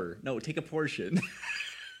get more. No, take a portion.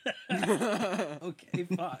 Okay,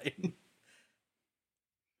 fine.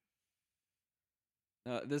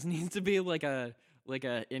 This needs to be like a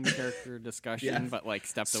in character discussion, Yeah. but like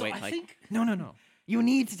stepped So away. I Like think- no. You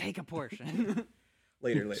need to take a portion.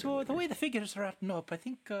 later. So the way the figures are adding up, I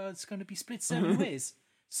think it's going to be split 7 ways.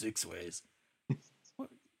 6 ways. What?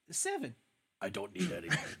 7. I don't need any.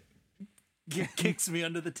 Kicks me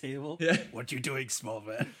under the table. Yeah. What you doing, small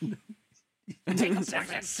man? Take a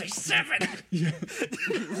portion. Say 7.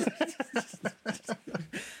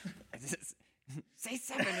 Say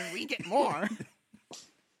 7, and we get more.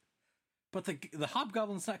 but the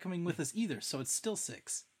hobgoblin's not coming with us either, so it's still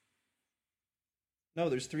 6. No,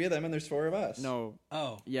 there's 3 of them and there's 4 of us. No.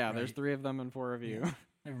 Oh, Yeah, right. there's 3 of them and 4 of you. Yeah.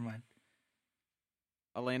 Never mind.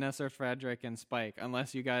 Elena, Sir Frederick, and Spike.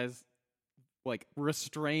 Unless you guys like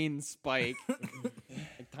restrain Spike,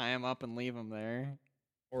 like, tie him up and leave him there.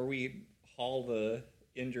 Or we haul the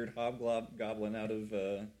injured hobgoblin out of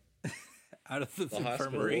Out of the the hospital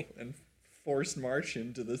infirmary. and force march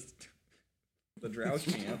into the drow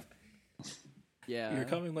camp. Yeah. You're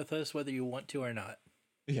coming with us whether you want to or not.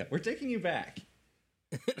 Yeah, we're taking you back.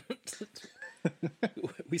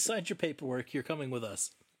 We signed your paperwork. You're coming with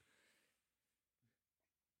us.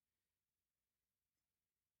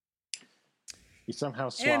 You somehow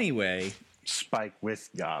swap Anyway, Spike with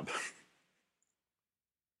Gob.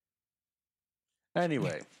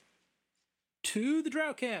 Anyway, To the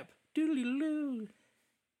drow camp. Doodly-doo.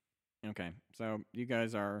 Okay, so you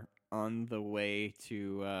guys are on the way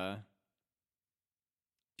to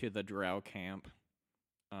the drow camp.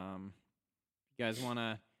 You guys want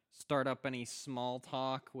to start up any small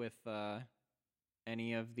talk with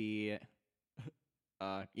any of the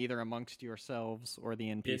either amongst yourselves or the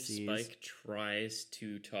If NPCs? Spike tries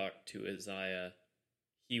to talk to Isaiah,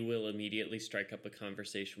 he will immediately strike up a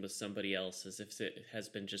conversation with somebody else as if it has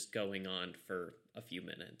been just going on for a few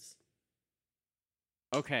minutes.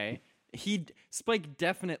 Okay. Spike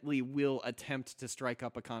definitely will attempt to strike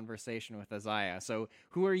up a conversation with Isaiah. So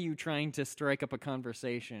who are you trying to strike up a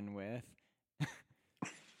conversation with?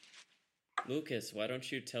 Lucas, why don't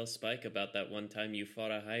you tell Spike about that one time you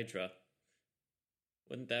fought a Hydra?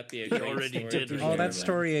 Wouldn't that be a He great already story? did to remember oh, hear that about?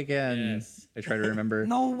 story again. Yes. I try to remember.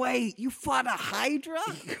 No way! You fought a Hydra?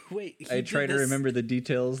 Wait. he I did try to this- remember the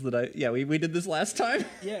details that we did this last time.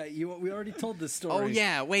 Yeah, we already told this story. Oh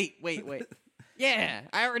yeah, wait. Yeah,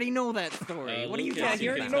 I already know that story. What are you Lucas, talking he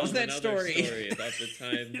already can about? knows tell that another story. about the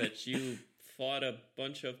time that you fought a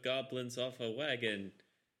bunch of goblins off a wagon.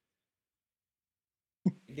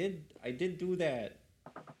 I did do that.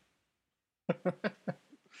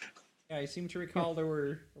 Yeah, I seem to recall there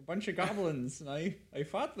were a bunch of goblins, and I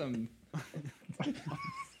fought them. Off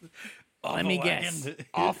Let a me wagon. guess.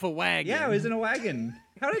 Off a wagon. Yeah, I was in a wagon.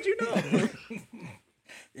 How did you know?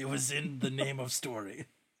 It was in the name of story.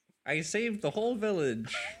 I saved the whole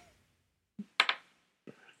village.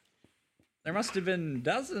 There must have been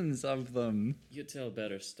dozens of them. You tell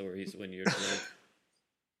better stories when you're drunk.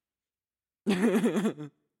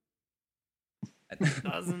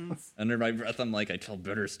 Dozens. Under my breath, I'm like, I tell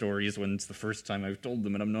better stories when it's the first time I've told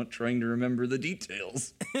them, and I'm not trying to remember the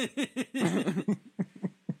details.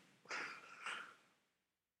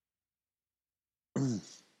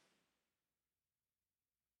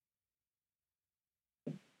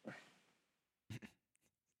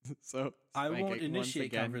 So I Spike won't once initiate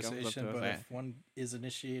again comes up conversation, to us, but eh, if one is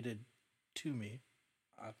initiated to me,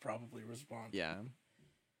 I'll probably respond. yeah.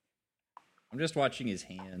 I'm just watching his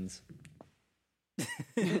hands.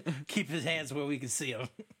 Keep his hands where we can see him.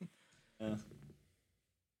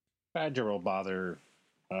 Badger will bother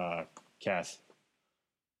Cass.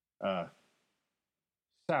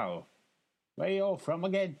 So, where you all from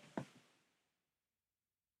again?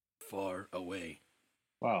 Far away.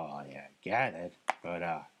 Well, yeah, get it, but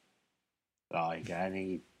like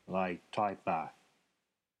any type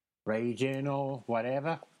region or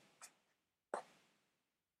whatever.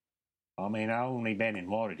 I mean, I've only been in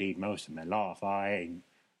Waterdeep most of my life. I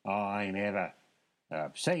ain't ever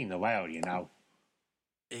seen the world, you know.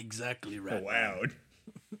 Exactly right. Wow.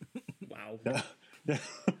 Wow.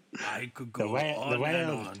 I could go The on and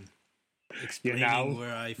world, on explaining know.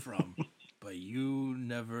 where I'm from, but you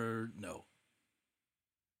never know.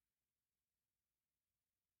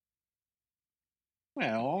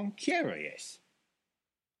 Well, I'm curious.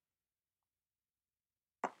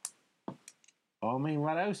 I mean,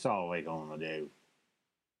 what else are we gonna do?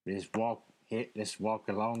 Just walk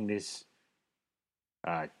along this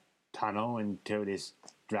tunnel into this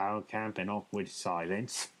drow camp in awkward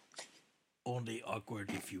silence. Only awkward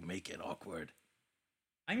if you make it awkward.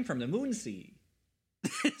 I'm from the Moonsea.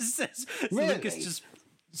 Says Really? Lucas just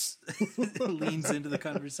leans into the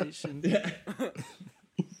conversation.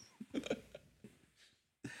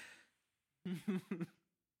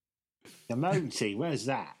 The Moonsea, where's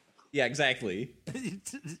that? Yeah, exactly.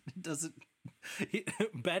 Doesn't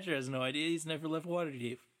Badger has no idea. He's never left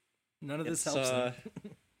Waterdeep. None of this It's helps him.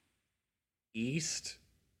 east.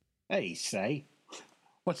 Hey, say,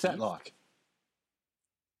 what's that like?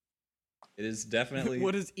 It is definitely.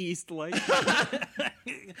 What is East like?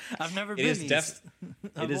 I've never It been is east.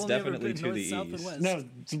 I've is only ever definitely been to north, the south, and east. west. No,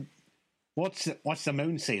 what's the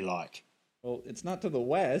Moonsea like? Well, it's not to the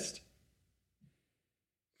west.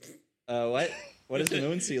 What? What does the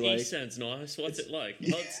moon sea like? East sounds nice. What's it like?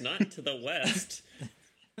 Oh, it's not to the west.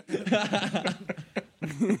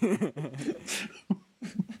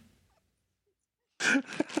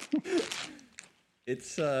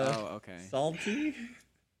 It's Oh, okay. salty.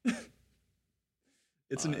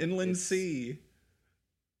 It's an inland it's- sea.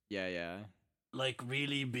 Yeah. Like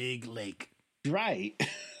really big lake. Right.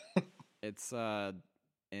 It's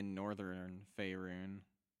in northern Faerun.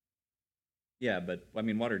 Yeah, but I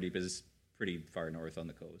mean, Waterdeep is pretty far north on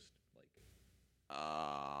the coast. Like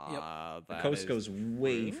the That coast is goes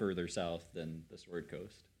way true. further south than the Sword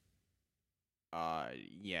Coast.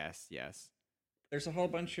 Yes. There's a whole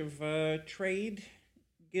bunch of trade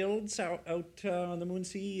guilds out on the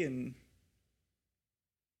Moonsea, and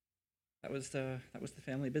that was the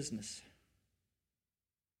family business.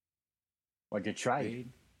 Like a trade. Trade.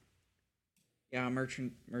 Yeah,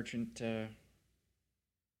 merchant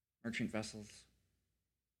vessels.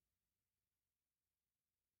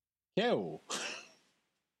 Yo.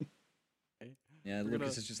 Yeah, We're Lucas gonna-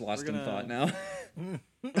 is just lost we're in thought gonna-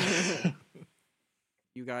 now.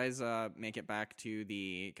 You guys make it back to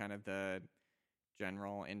the kind of the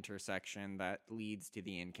general intersection that leads to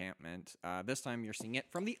the encampment. This time you're seeing it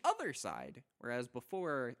from the other side, whereas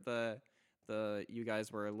before the you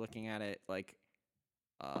guys were looking at it like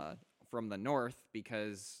from the north,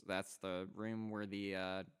 because that's the room where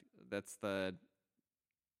that's the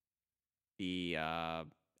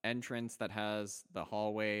entrance that has the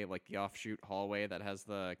hallway, like the offshoot hallway that has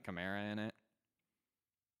the chimera in it.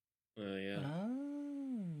 Oh yeah.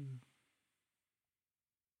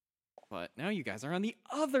 But now you guys are on the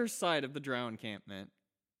other side of the drow encampment.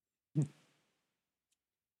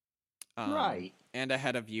 Right. And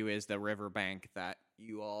ahead of you is the riverbank that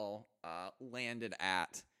you all landed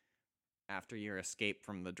at after your escape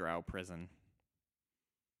from the drow prison.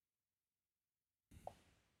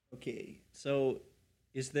 Okay, so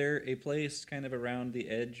is there a place kind of around the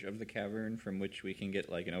edge of the cavern from which we can get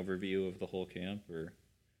like an overview of the whole camp, or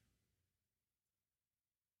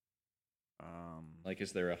like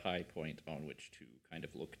is there a high point on which to kind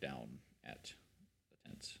of look down at the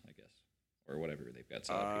tents, I guess, or whatever they've got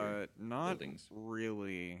set up here? Not buildings.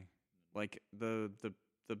 really. Like the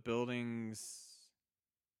buildings.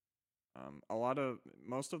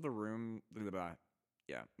 Most of the room.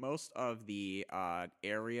 Yeah, most of the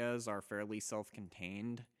areas are fairly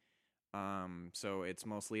self-contained. So it's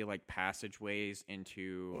mostly like passageways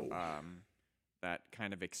into that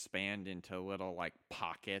kind of expand into little like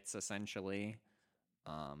pockets, essentially.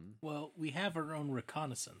 Well, we have our own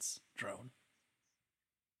reconnaissance drone.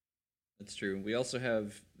 That's true. We also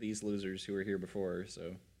have these losers who were here before,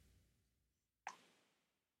 so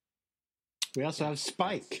We also have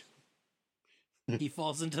Spike. He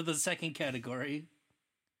falls into the second category.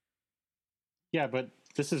 Yeah, but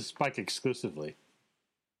this is Spike exclusively.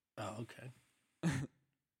 Oh, okay.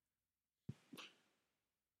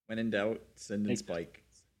 when in doubt, send in Spike.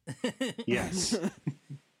 Yes.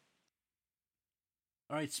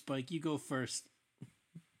 All right, Spike, you go first.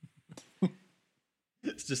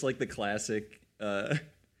 It's just like the classic. The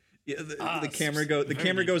it's camera very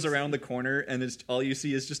camera goes neat. around the corner, and it's all you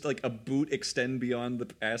see is just like a boot extend beyond the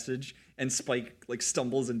passage, and Spike like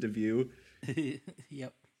stumbles into view.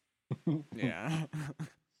 Yep. Yeah.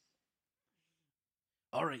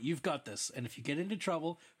 All right, you've got this. And if you get into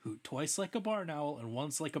trouble, hoot twice like a barn owl and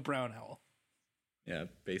once like a brown owl. Yeah,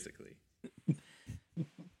 basically.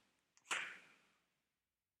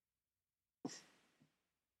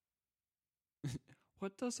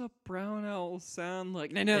 What does a brown owl sound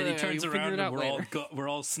like? No, And he turns you'll around figure it and out later. we're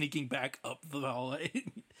all sneaking back up the hallway,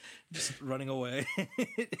 just running away.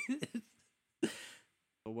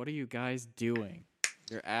 So what are you guys doing?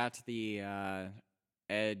 You're at the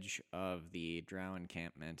edge of the drow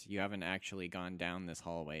encampment. You haven't actually gone down this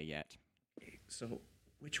hallway yet. So,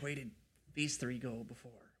 which way did these three go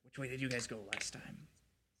before? Which way did you guys go last time?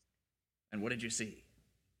 And what did you see?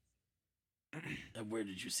 And where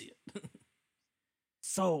did you see it?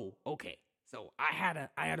 So, okay. So I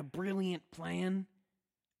had a brilliant plan.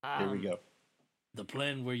 Here we go. The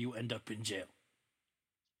plan where you end up in jail.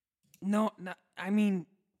 No, I mean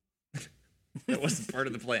That wasn't part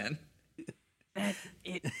of the plan. that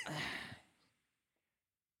it.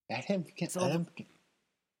 Let him. So Let him.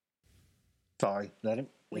 Sorry. Let him.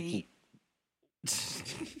 Wait.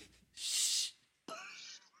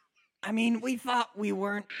 I mean, we thought we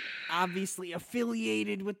weren't obviously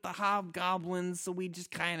affiliated with the hobgoblins, so we just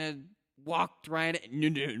kind of walked right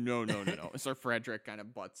in. No. Sir Frederick kind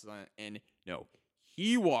of butts in. No,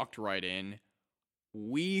 he walked right in.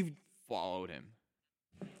 We followed him.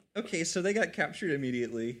 Okay, so they got captured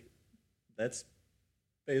immediately. That's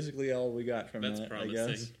basically all we got from That's that,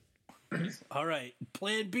 promising. I guess. All right,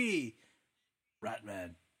 Plan B.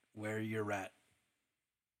 Ratman, where are your rat?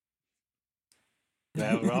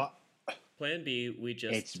 Well, Plan B, we it's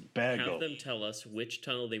just Bagel. have them tell us which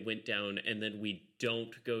tunnel they went down, and then we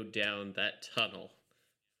don't go down that tunnel.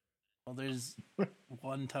 Well, there's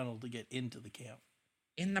one tunnel to get into the camp.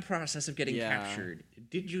 In the process of getting Yeah. captured,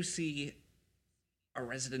 did you see a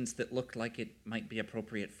residence that looked like it might be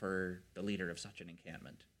appropriate for the leader of such an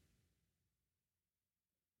encampment?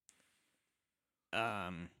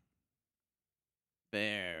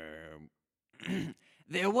 There.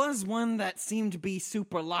 There was one that seemed to be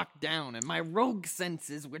super locked down, and my rogue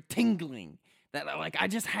senses were tingling. That, like, I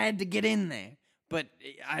just had to get in there. But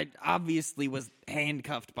I obviously was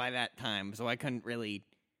handcuffed by that time, so I couldn't really,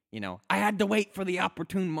 I had to wait for the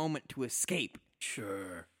opportune moment to escape,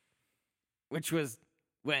 Sure. which was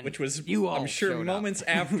when Which was, you all I'm sure, showed moments up.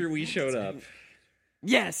 after we showed up.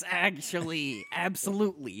 Yes, actually,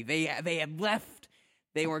 absolutely. They had left.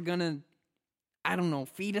 They were gonna, I don't know,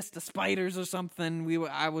 feed us to spiders or something.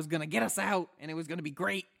 I was gonna get us out, and it was gonna be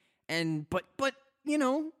great. And but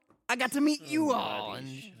I got to meet you all,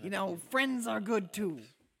 and friends are good too.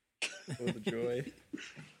 Oh, the joy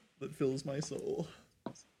that fills my soul.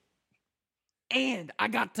 And I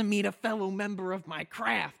got to meet a fellow member of my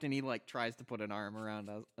craft, and he tries to put an arm around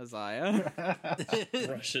Isaiah.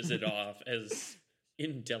 Brushes it off as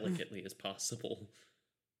indelicately as possible.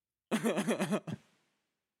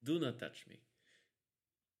 Do not touch me.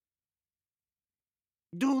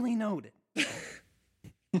 Duly noted.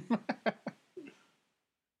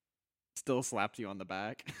 Still slaps you on the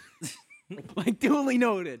back. Duly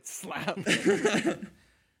noted. Slap.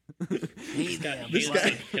 He's got This hands guy-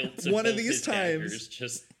 and hilts of one of both these his times- daggers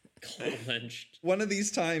just clenched. One of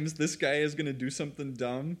these times, this guy is going to do something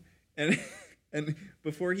dumb, and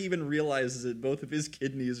before he even realizes it, both of his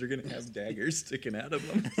kidneys are going to have daggers sticking out of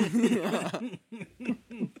them.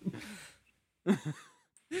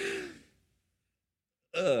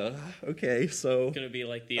 Okay, so It's gonna be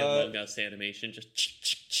like the Among Us animation, just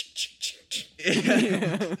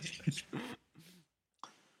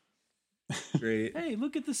great. Hey,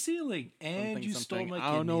 look at the ceiling. And you stole my kidneys.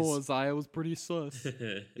 I don't know, Isaiah was pretty sus.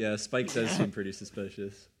 Yeah, Spike does seem pretty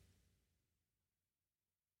suspicious.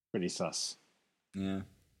 Pretty sus. Yeah.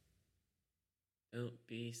 Don't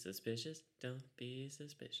be suspicious. Don't be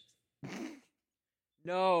suspicious.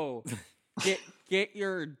 No. Get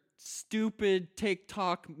your stupid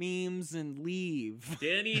TikTok memes and leave.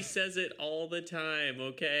 Danny says it all the time,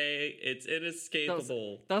 okay? It's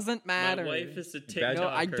inescapable. Doesn't matter. My wife is a Badger- TikToker. No,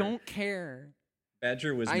 I don't care.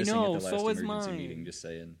 Badger was I missing know, at the last so is emergency mine. meeting, just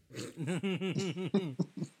saying.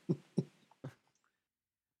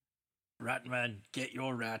 Ratman, get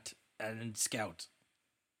your rat and scout.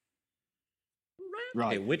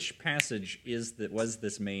 Right. Okay, which passage was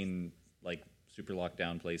this main, super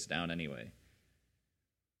lockdown place down anyway?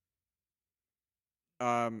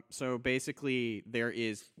 So basically, there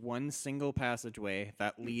is one single passageway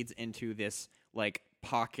that leads into this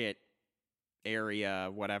pocket area,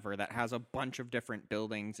 whatever, that has a bunch of different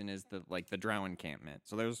buildings and is the drow encampment.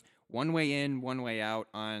 So there's one way in, one way out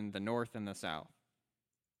on the north and the south.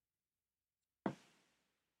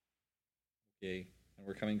 Okay, and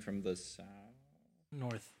we're coming from the south.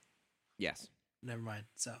 North. Yes. Never mind.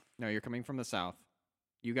 South. No, you're coming from the south.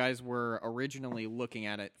 You guys were originally looking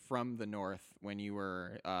at it from the north when you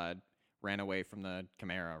were ran away from the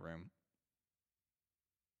Chimera room.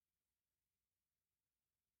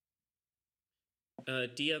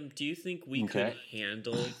 DM, do you think we Okay. could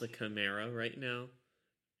handle the Chimera right now?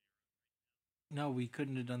 No, we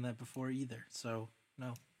couldn't have done that before either. So,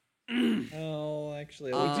 no. Oh,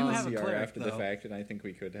 actually, We I do looked have at a CR cleric, after the though. fact, and I think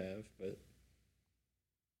we could have, but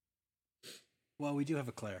Well, we do have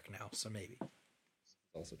a cleric now, so maybe. it's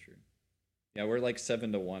also true. Yeah, we're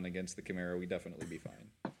 7-1 against the Chimera. We definitely be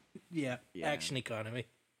fine. Yeah. Yeah. Action economy.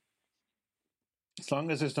 As long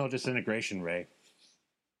as there's no disintegration ray.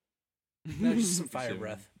 No, just some fire Sure.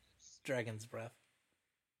 breath. Dragon's breath.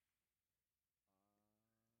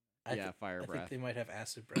 Fire I breath. think they might have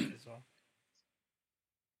acid breath as well.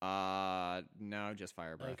 No, just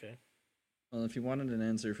fire breath. Okay. Well, if you wanted an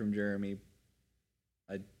answer from Jeremy,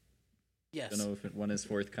 I Yes. don't know if one is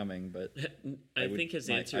forthcoming, but I would- think his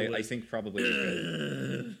my- answer I was. think probably we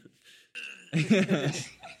could.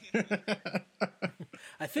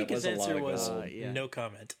 I think That his was a lot answer of was gold. Yeah. no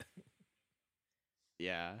comment.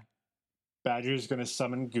 Yeah. Badger's going to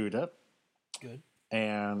summon Gouda, Good.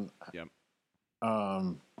 and Yep.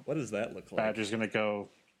 What does that look like? Badger's going to go.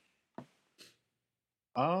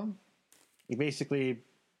 He basically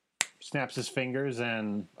snaps his fingers,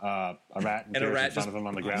 and a rat And a appears rat in front just of him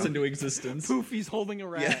on the pops ground. into existence. Poof, he's holding a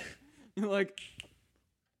rat. You're like,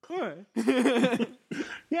 what?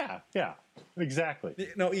 Yeah, exactly.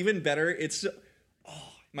 No, even better. It's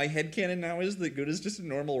my headcanon now is that Good is just a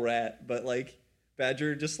normal rat, but like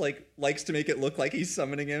Badger just like likes to make it look like he's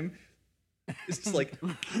summoning him. It's just like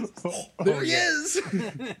there he is.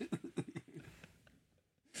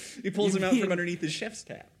 He pulls him out from underneath his chef's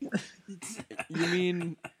tab. You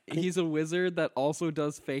mean he's a wizard that also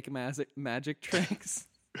does fake magic tricks?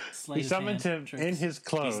 He summons him in his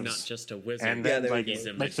clothes. He's not just a wizard. And then like he's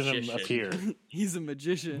a makes him magician. appear. He's a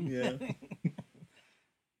magician. Yeah.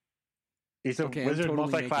 He's a Okay, I'm wizard totally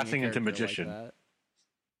making a multi-classing into character like magician. that.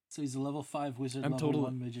 So he's a level 5 wizard, I'm level totally-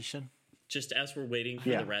 1 magician. Just as we're waiting for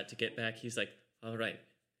Yeah. the rat to get back, he's like, all right,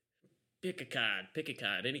 pick a card,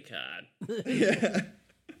 any card. Yeah.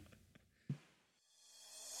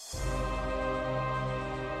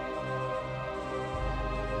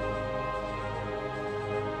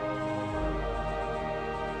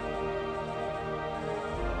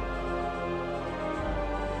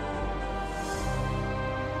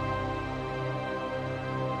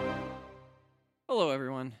 Hello,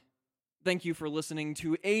 everyone. Thank you for listening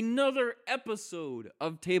to another episode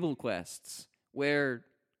of Table Quests, where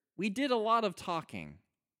we did a lot of talking,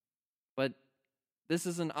 but this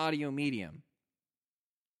is an audio medium.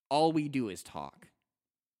 All we do is talk.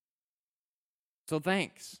 So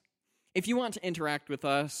thanks. If you want to interact with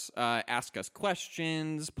us, ask us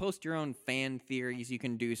questions, post your own fan theories, you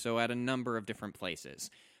can do so at a number of different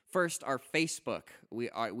places. First, our Facebook.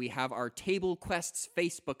 We have our Table Quests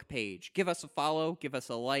Facebook page. Give us a follow, give us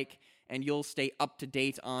a like, and you'll stay up to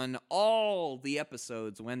date on all the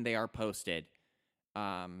episodes when they are posted.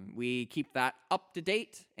 We keep that up to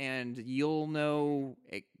date, and you'll know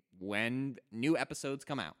when new episodes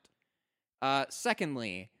come out.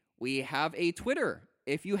 Secondly, we have a Twitter.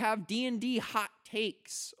 If you have D&D hot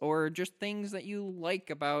takes or just things that you like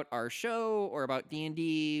about our show or about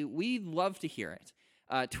D&D, we'd love to hear it.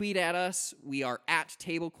 Tweet at us. We are at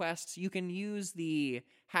TableQuests. You can use the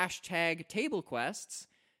hashtag TableQuests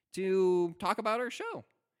to talk about our show.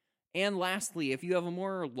 And lastly, if you have a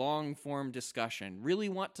more long-form discussion, really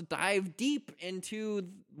want to dive deep into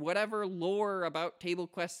whatever lore about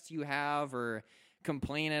TableQuests you have, or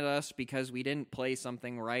complain at us because we didn't play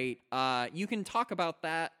something right, you can talk about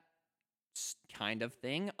that kind of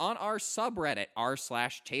thing on our subreddit,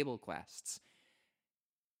 r/TableQuests.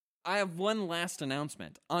 I have one last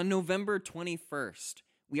announcement. On November 21st,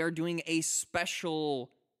 we are doing a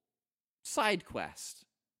special side quest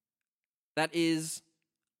that is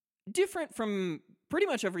different from pretty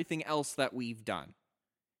much everything else that we've done.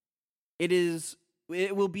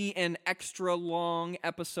 It will be an extra long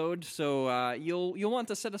episode, so you'll want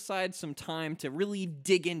to set aside some time to really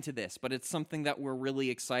dig into this, but it's something that we're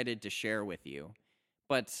really excited to share with you.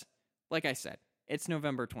 But like I said, it's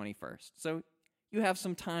November 21st, so you have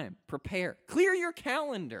some time. Prepare. Clear your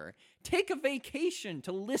calendar. Take a vacation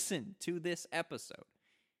to listen to this episode,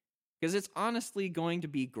 because it's honestly going to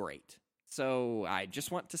be great. So I just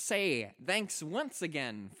want to say thanks once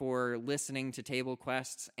again for listening to Table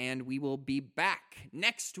Quests, and we will be back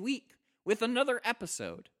next week with another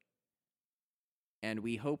episode. And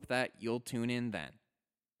we hope that you'll tune in then.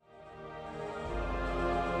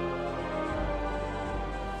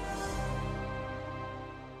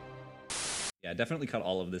 Yeah, definitely cut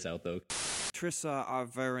all of this out though. Trissa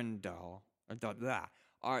Averndal.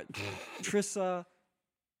 Trissa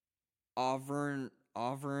Averndal.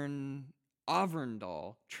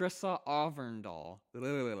 Trissa Averndal.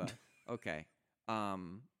 Okay.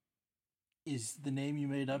 Is the name you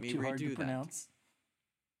made up Let me too hard redo to that. pronounce?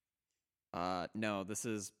 No, this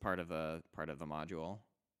is part of the module.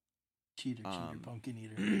 Cheater, Um, pumpkin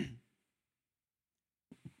eater.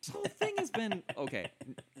 This whole thing has been okay.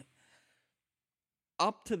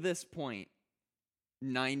 Up to this point,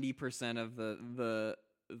 90% of the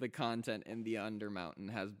content in the Undermountain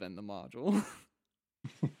has been the module.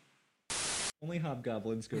 Only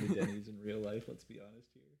hobgoblins go to Denny's in real life, let's be honest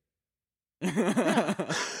here.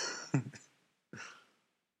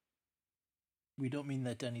 We don't mean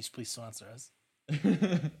that, Denny's. Please sponsor us.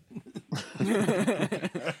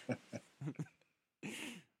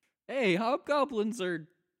 Hey, hobgoblins are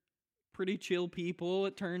pretty chill people,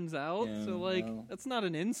 it turns out. Yeah, so, like, well. that's not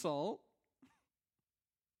an insult.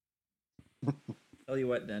 Tell you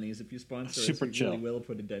what, Denny's, if you sponsor Super us, we chill. really will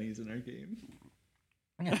put a Denny's in our game.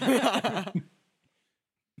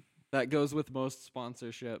 That goes with most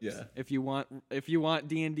sponsorships. Yeah. If you want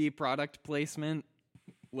D&D product placement,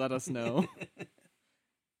 let us know.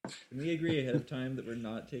 Can we agree ahead of time that we're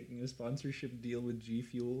not taking a sponsorship deal with G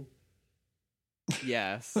Fuel?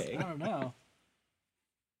 Yes, I don't know.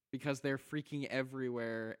 because they're freaking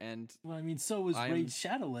everywhere, and Well, I mean, so was I'm- Raid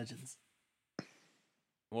Shadow Legends.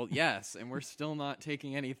 well, yes, and we're still not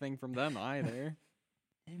taking anything from them either.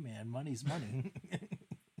 Hey, man, money's money.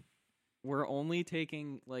 We're only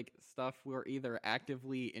taking like stuff we're either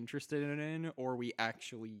actively interested in or we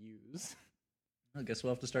actually use. I guess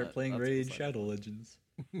we'll have to start playing that's Raid beside Shadow Legends.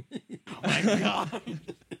 Oh my god!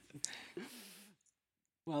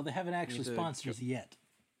 Well, they haven't actually Need to sponsored us yet.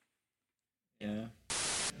 Yeah.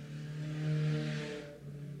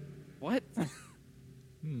 What?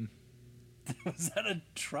 Was that a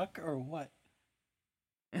truck or what?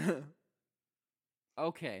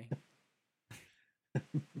 Okay.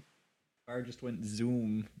 Car just went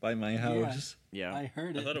zoom by my house. Yeah. I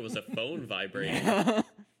heard I it. thought it was a phone vibrating.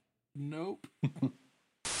 Nope.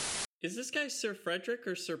 Is this guy Sir Frederick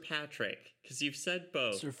or Sir Patrick? Because you've said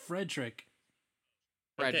both. Sir Frederick.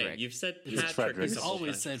 Okay, Frederick. you've said It's Patrick. Frederick. a He's couple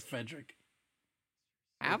always times. said Frederick.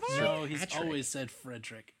 Have I? No, he's Patrick. always said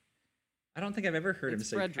Frederick. I don't think I've ever heard him It's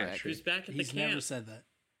say Frederick. Patrick. Who's back at He's the camp? never said that.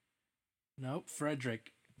 Nope,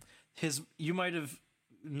 Frederick. You might have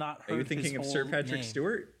not heard Are you thinking his of Sir whole Patrick name.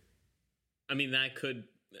 Stewart? I mean, that could.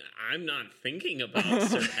 I'm not thinking about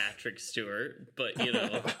Sir Patrick Stewart, but you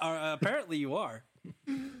know. Apparently you are.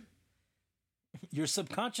 Your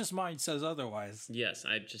subconscious mind says otherwise. Yes,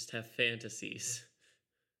 I just have fantasies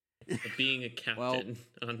of being a captain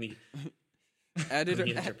on the Editor,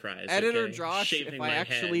 The Enterprise, editor okay? Josh, Shaping if my I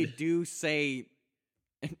actually head. do say,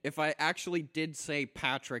 if I actually did say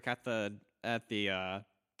Patrick at the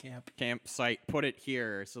Camp. campsite, put it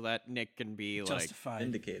here so that Nick can be like Justified.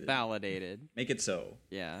 Indicated. validated. Make it so.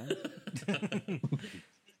 Yeah.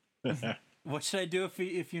 What should I do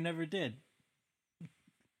if you never did?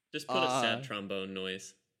 just put a sad trombone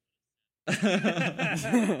noise.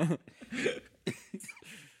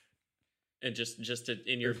 And just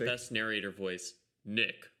in your Perfect. best narrator voice,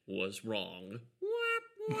 Nick was wrong.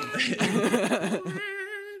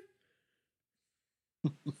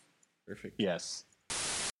 Perfect. Yes.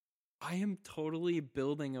 I am totally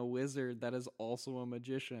building a wizard that is also a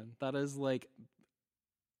magician. That is like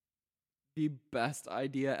the best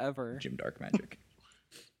idea ever. Jim Dark Magic.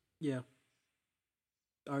 Yeah.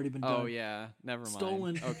 Already been done. Oh yeah, never mind.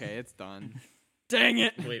 Stolen. Okay, it's done. Dang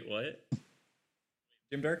it! Wait, what?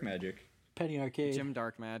 Jim Dark Magic. Penny Arcade. Jim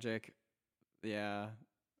Dark Magic. Yeah.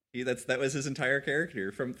 That was his entire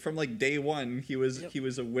character from like day one. He was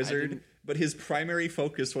a wizard, didn't- but his primary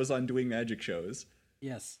focus was on doing magic shows.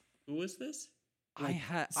 Yes. Who was this?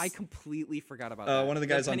 I completely forgot about that. One of the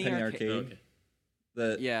guys on Penny Arcade. Okay.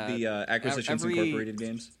 The Acquisitions every- Incorporated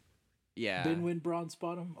games. Yeah. Binwin Bronze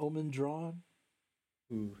Bottom. Omen Drawn.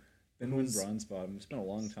 Ooh, Benwin Bronze Bottom. It's been a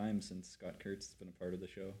long time since Scott Kurtz has been a part of the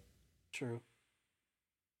show. True.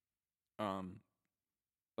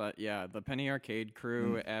 But yeah, the Penny Arcade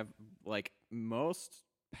crew, like most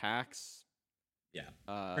PAX Yeah,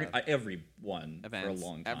 uh, every one events, for a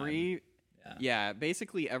long time.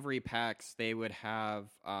 basically every PAX they would have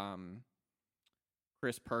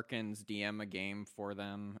Chris Perkins DM a game for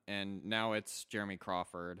them, and now it's Jeremy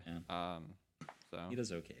Crawford. Yeah. So He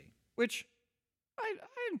does okay. which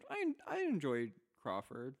I enjoyed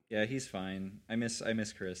Crawford. Yeah, he's fine. I miss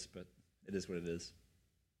Chris, but it is what it is.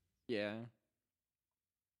 Yeah.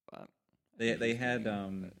 But They had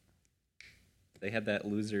that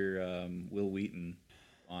loser Will Wheaton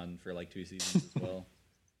on for like 2 seasons as well.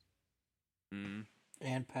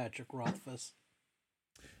 And Patrick Rothfuss.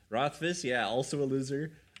 Rothfuss, yeah, also a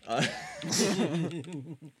loser.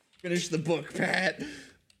 Finish the book, Pat.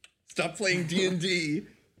 Stop playing D&D.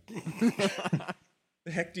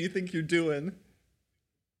 The heck do you think you're doing?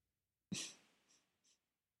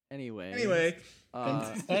 anyway.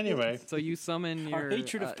 Anyway, So you summon your Our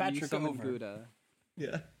hatred of you Patrick summon over. Buddha.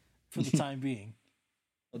 Yeah. For the time being.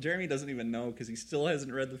 Well, Jeremy doesn't even know because he still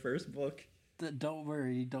hasn't read the first book. Don't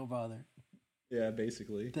worry. Don't bother. Yeah,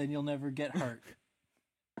 basically. Then you'll never get hurt.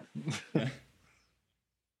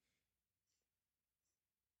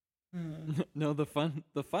 No, the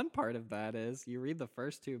fun part of that is you read the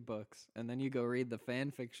first 2 books and then you go read the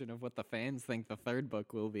fan fiction of what the fans think the 3rd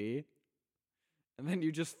book will be. And then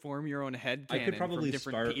you just form your own headcanon I could probably from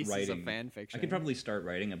different start pieces writing of fan fiction. I could probably start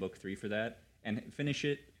writing a book 3 for that and finish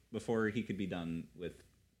it before he could be done with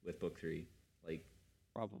book 3. Like,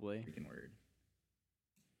 probably. freaking word.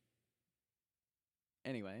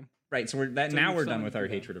 Anyway, Right, so now you've we're done summoned with our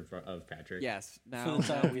Buddha. hatred of Patrick. yes. Now, the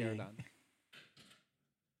time we are being. done.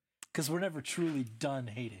 Because we're never truly done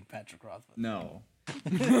hating Patrick Rothfuss. No.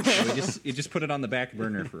 So you just put it on the back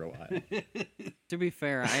burner for a while. To be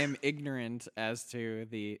fair, I am ignorant as to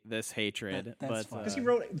this hatred, That's but fine. Because he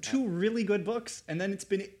wrote 2 really good books, and then it's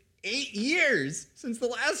been 8 years since the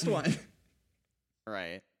last one.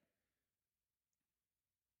 right.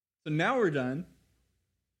 So now we're done.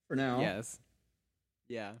 For now. Yes.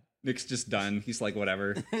 Yeah. Nick's just done. He's like,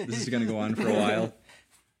 whatever. This is going to go on for a while.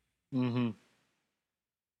 Mm-hmm.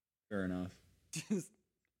 Fair enough.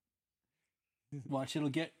 Watch, it'll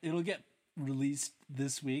get released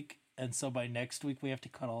this week, and so by next week we have to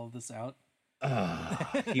cut all of this out.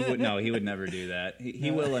 He would never do that.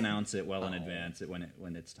 He will announce it well in advance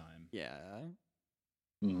when it's time. Yeah.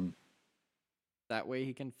 Mm-hmm. That way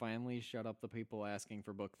he can finally shut up the people asking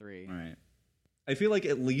for book 3. All right. I feel like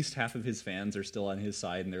at least half of his fans are still on his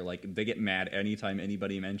side, and they get mad anytime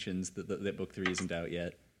anybody mentions that book 3 isn't out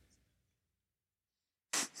yet.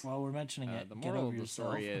 While we're mentioning it, The get moral over of the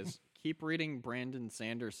story yourself. is keep reading Brandon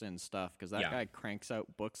Sanderson stuff because that Yeah. guy cranks out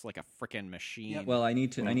books like a freaking machine. Yep. Well, I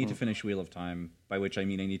need to finish Wheel of Time, by which I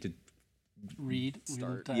mean I need to. read. Wheel of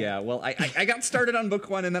Start. Time. Yeah, well, I got started on book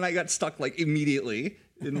 1, and then I got stuck like immediately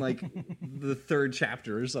in like the 3rd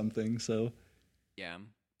chapter or something. So Yeah.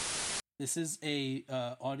 This is a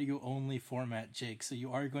audio only format, Jake, so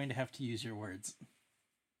you are going to have to use your words.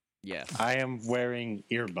 Yes. I am wearing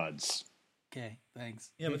earbuds. Okay,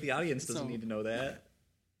 thanks. yeah, but the audience doesn't So- need to know that.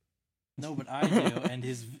 No, but I do, and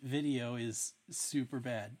his video is super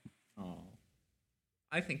bad. Oh,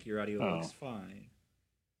 I think your audio Oh. looks fine.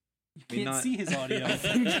 You I mean, can't not- see his audio.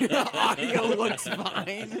 The audio looks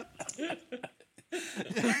fine.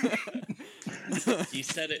 He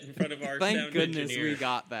said it in front of our Thank sound goodness engineer. we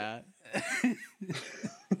got that.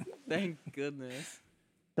 Thank goodness.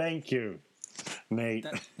 Thank you, Nate.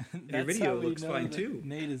 That's video how we looks know fine, that too.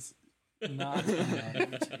 Nate is not an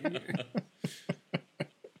audio engineer.